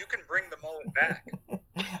 or you can bring the mullet back.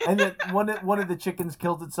 And then one of the chickens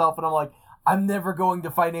kills itself, and I'm like, I'm never going to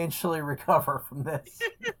financially recover from this.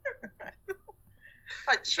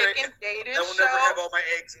 A chicken dating show? I will never have all my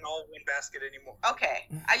eggs in all one basket anymore. Okay,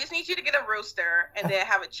 I just need you to get a rooster and then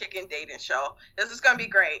have a chicken dating show. This is going to be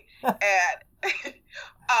great. And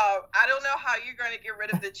I don't know how you're going to get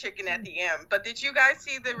rid of the chicken at the end, but did you guys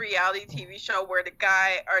see the reality TV show where the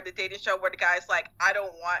guy, or the dating show where the guy's like, I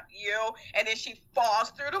don't want you, and then she falls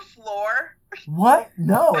through the floor? What?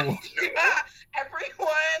 No. Yeah,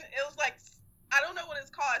 everyone, it was like, I don't know what it's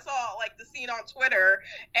called. I saw like the scene on Twitter,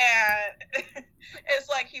 and it's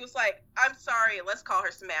like, he was like, I'm sorry, let's call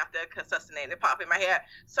her Samantha because that's the name that popped in my head.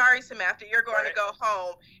 Sorry, Samantha, you're going to go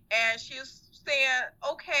home. And she was saying,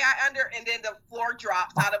 okay, and then the floor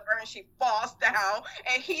drops out of her and she falls down,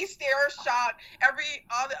 and he stares shocked.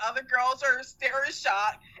 All the other girls are staring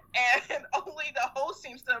shocked, and only the host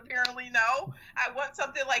seems to apparently know. I want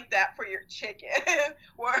something like that for your chicken,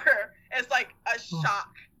 where it's like a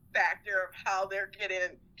shock factor of how they're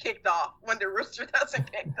getting kicked off when the rooster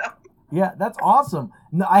doesn't pick them. Yeah, that's awesome.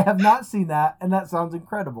 No, I have not seen that, and that sounds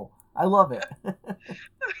incredible. I love it.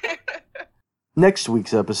 Next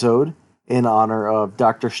week's episode, in honor of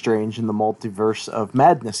Doctor Strange and the Multiverse of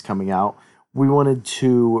Madness coming out, we wanted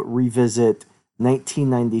to revisit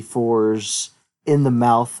 1994's In the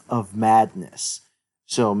Mouth of Madness.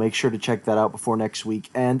 So make sure to check that out before next week.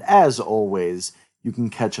 And as always, you can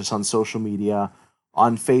catch us on social media,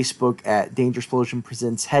 on Facebook at Danger Explosion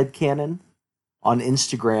Presents Headcanon, on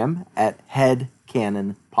Instagram at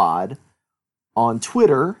HeadcanonPod, on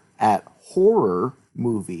Twitter at Horror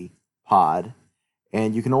Movie Pod,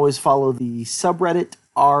 and you can always follow the subreddit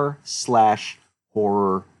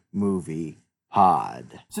r/Horror Movie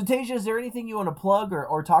Pod. So Tasia, is there anything you want to plug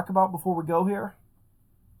or talk about before we go here?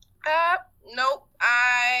 Nope.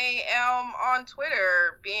 I am on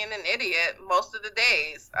Twitter being an idiot most of the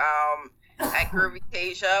days. At Groovy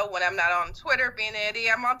Tasia. When I'm not on Twitter being an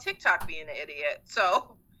idiot, I'm on TikTok being an idiot.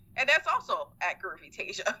 So, and that's also at Groovy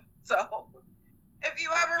Tasia. So, If you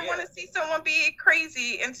ever want to see someone be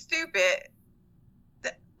crazy and stupid,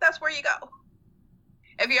 that's where you go.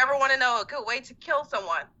 If you ever want to know a good way to kill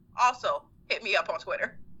someone, also hit me up on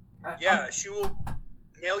Twitter. Yeah, she will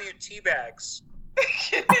mail you tea bags.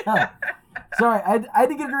 Sorry, I had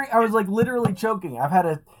to get a drink. I was like literally choking. I've had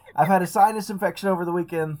a sinus infection over the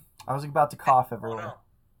weekend. I was about to cough everywhere. Oh, no.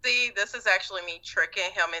 See, this is actually me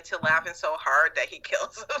tricking him into laughing so hard that he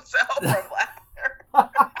kills himself from laughter.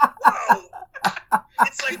 Whoa.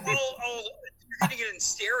 It's like, oh, you're getting it in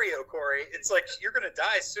stereo, Corey. It's like, you're going to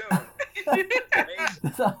die soon.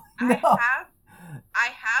 No. I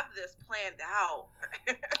have this planned out.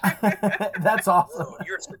 That's awesome. Whoa,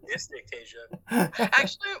 you're sadistic, Tasia.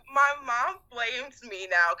 Actually, my mom blames me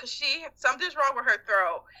now because something's wrong with her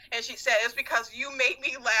throat, and she said it's because you made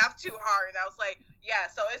me laugh too hard. And I was like, yeah,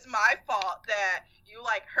 so it's my fault that you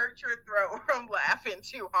like hurt your throat from laughing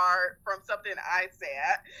too hard from something I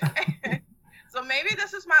said. So maybe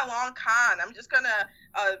this is my long con. I'm just gonna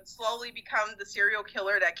slowly become the serial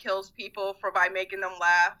killer that kills people by making them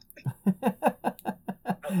laugh.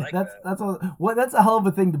 Like that's a hell of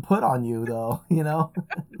a thing to put on you, though. You know.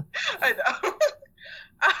 I know.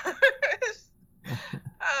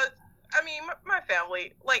 I mean, my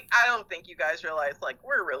family. Like, I don't think you guys realize. Like,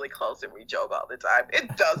 we're really close and we joke all the time.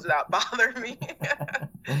 It does not bother me.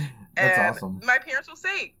 That's awesome. My parents will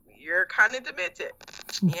say, "You're kind of demented."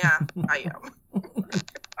 Yeah, I am.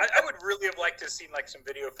 I would really have liked to have seen like some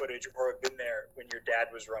video footage or have been there when your dad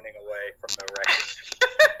was running away from the wreck.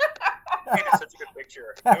 It's such a good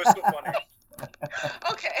picture. It was so funny.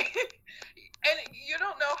 Okay. And you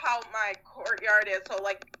don't know how my courtyard is. So,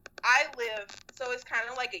 like, so it's kind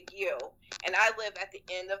of like a U, and I live at the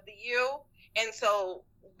end of the U. And so,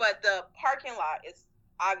 but the parking lot is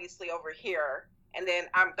obviously over here, and then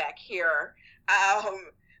I'm back here.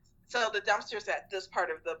 So the dumpster's at this part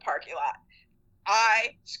of the parking lot.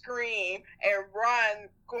 I scream and run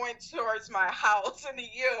going towards my house in the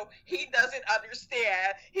U. He doesn't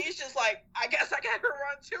understand. He's just like, I guess I gotta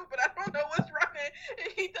run too, but I don't know what's running.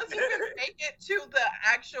 He doesn't even make it to the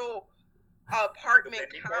actual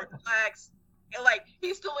apartment complex. And like,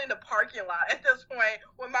 he's still in the parking lot at this point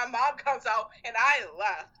when my mom comes out and I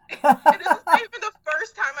left. And this is not even the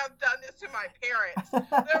first time I've done this to my parents.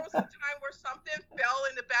 There was a time where something fell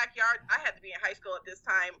in the backyard. I had to be in high school at this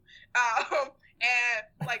time.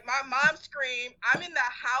 And like my mom screamed, I'm in the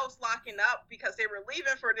house locking up because they were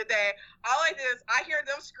leaving for the day. All I did is I hear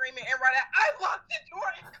them screaming and right out, I locked the door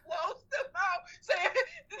and closed them out saying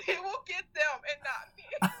they will get them and not me.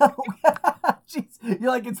 Jeez, you're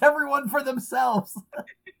like, it's everyone for themselves.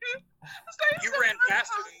 You ran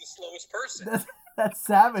faster than the slowest person. That's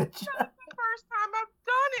savage. That's the first time I've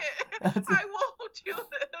done it. I won't do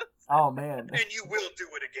this. Oh man. And you will do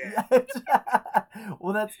it again.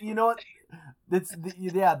 Well, that's, you know what? It's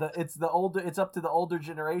up to the older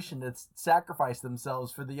generation to sacrifice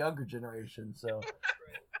themselves for the younger generation. So.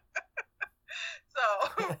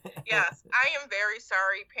 So, yes, I am very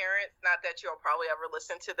sorry, parents. Not that you'll probably ever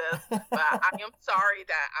listen to this, but I am sorry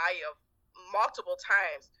that I have multiple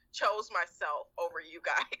times chose myself over you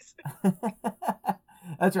guys.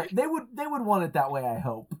 That's right. They would want it that way, I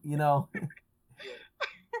hope, you know.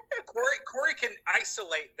 Corey can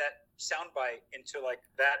isolate that soundbite into like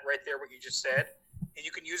that right there, what you just said, and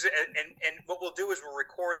you can use it. And what we'll do is we'll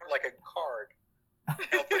record like a card. And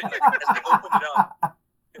I'll put it, like, as we open it up,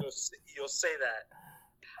 you'll say that.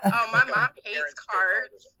 Oh, my mom hates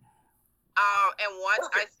cards. And once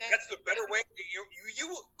Perfect. I sent. That's the better way.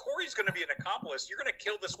 You Corey's going to be an accomplice. You're going to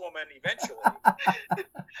kill this woman eventually.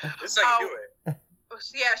 This is how you do it.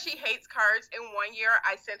 Yeah, she hates cards. And one year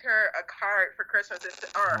I sent her a card for Christmas,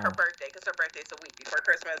 or her birthday, because her birthday's a week before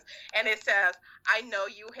Christmas. And it says, I know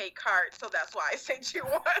you hate cards, so that's why I sent you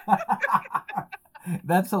one.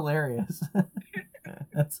 That's hilarious.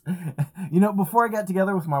 That's, you know, before I got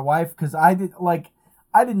together with my wife, because I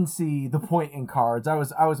didn't see the point in cards. I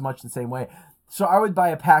was much the same way. So I would buy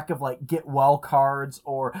a pack of like get well cards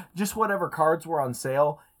or just whatever cards were on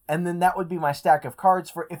sale. And then that would be my stack of cards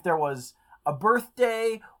for if there was a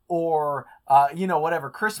birthday or, whatever,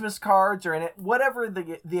 Christmas cards or whatever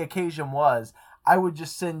the occasion was. I would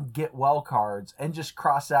just send get well cards and just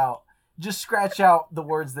scratch out the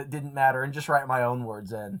words that didn't matter and just write my own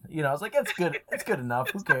words in. You know, I was like, it's good. It's good enough.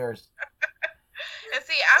 Who cares? And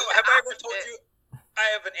see, have I ever told you? I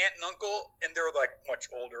have an aunt and uncle, and they're like much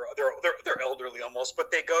older. They're elderly almost, but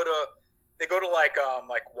they go to like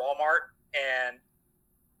Walmart and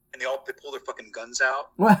they pull their fucking guns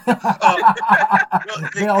out.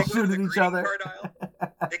 They all shoot at each other.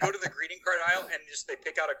 They go to the greeting card aisle and they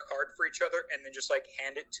pick out a card for each other and then just like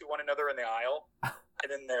hand it to one another in the aisle. And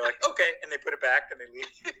then they're like, okay, and they put it back and they leave.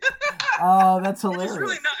 Oh, that's hilarious. It's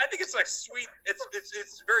really not. I think it's like sweet.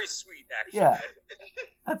 It's very sweet, actually. Yeah,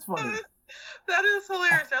 that's funny. That is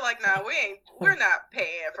hilarious. They're like, nah, we're not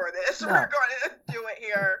paying for this. No. We're going to do it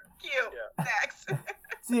here. Cute. Yeah. Next.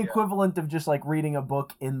 It's the equivalent of just like reading a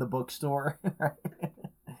book in the bookstore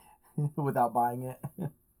without buying it.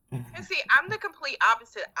 And see, I'm the complete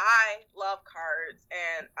opposite. I love cards,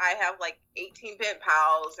 and I have like 18 pen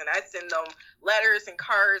pals, and I send them letters and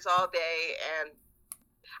cards all day. And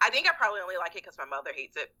I think I probably only like it because my mother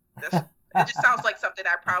hates it. It just sounds like something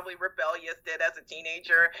I probably rebellious did as a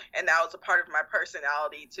teenager, and now it's a part of my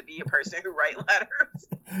personality to be a person who write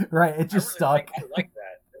letters. Right, it just stuck. I like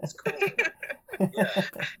that. That's cool. Yeah.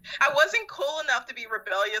 I wasn't cool enough to be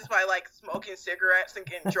rebellious by like smoking cigarettes and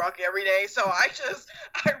getting drunk every day, so I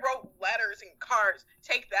wrote letters and cards.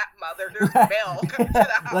 Take that, mother. There's mail coming to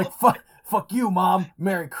the house. Like fuck you, Mom.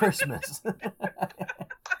 Merry Christmas.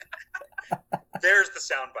 There's the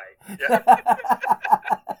soundbite. Yeah.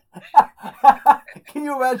 Can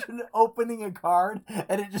you imagine opening a card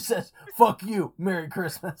and it just says "Fuck you, Merry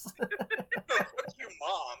Christmas"? Fuck you,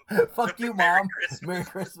 Mom. Fuck you, Merry Mom. Christmas. Merry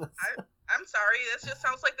Christmas. I'm sorry. This just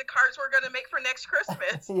sounds like the cards we're going to make for next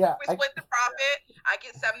Christmas. Yeah, We split the profit. I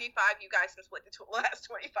get 75. You guys can split the last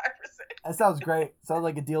 25%. That sounds great. Sounds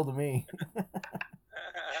like a deal to me.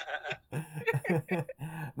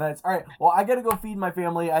 Nice. All right. Well, I gotta go feed my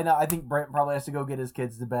family. I think Brent probably has to go get his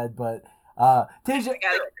kids to bed. But Tasia,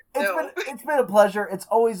 it's been a pleasure. It's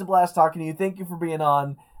always a blast talking to you. Thank you for being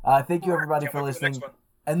on. Thank you everybody for listening.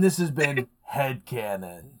 And this has been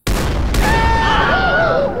Headcanon.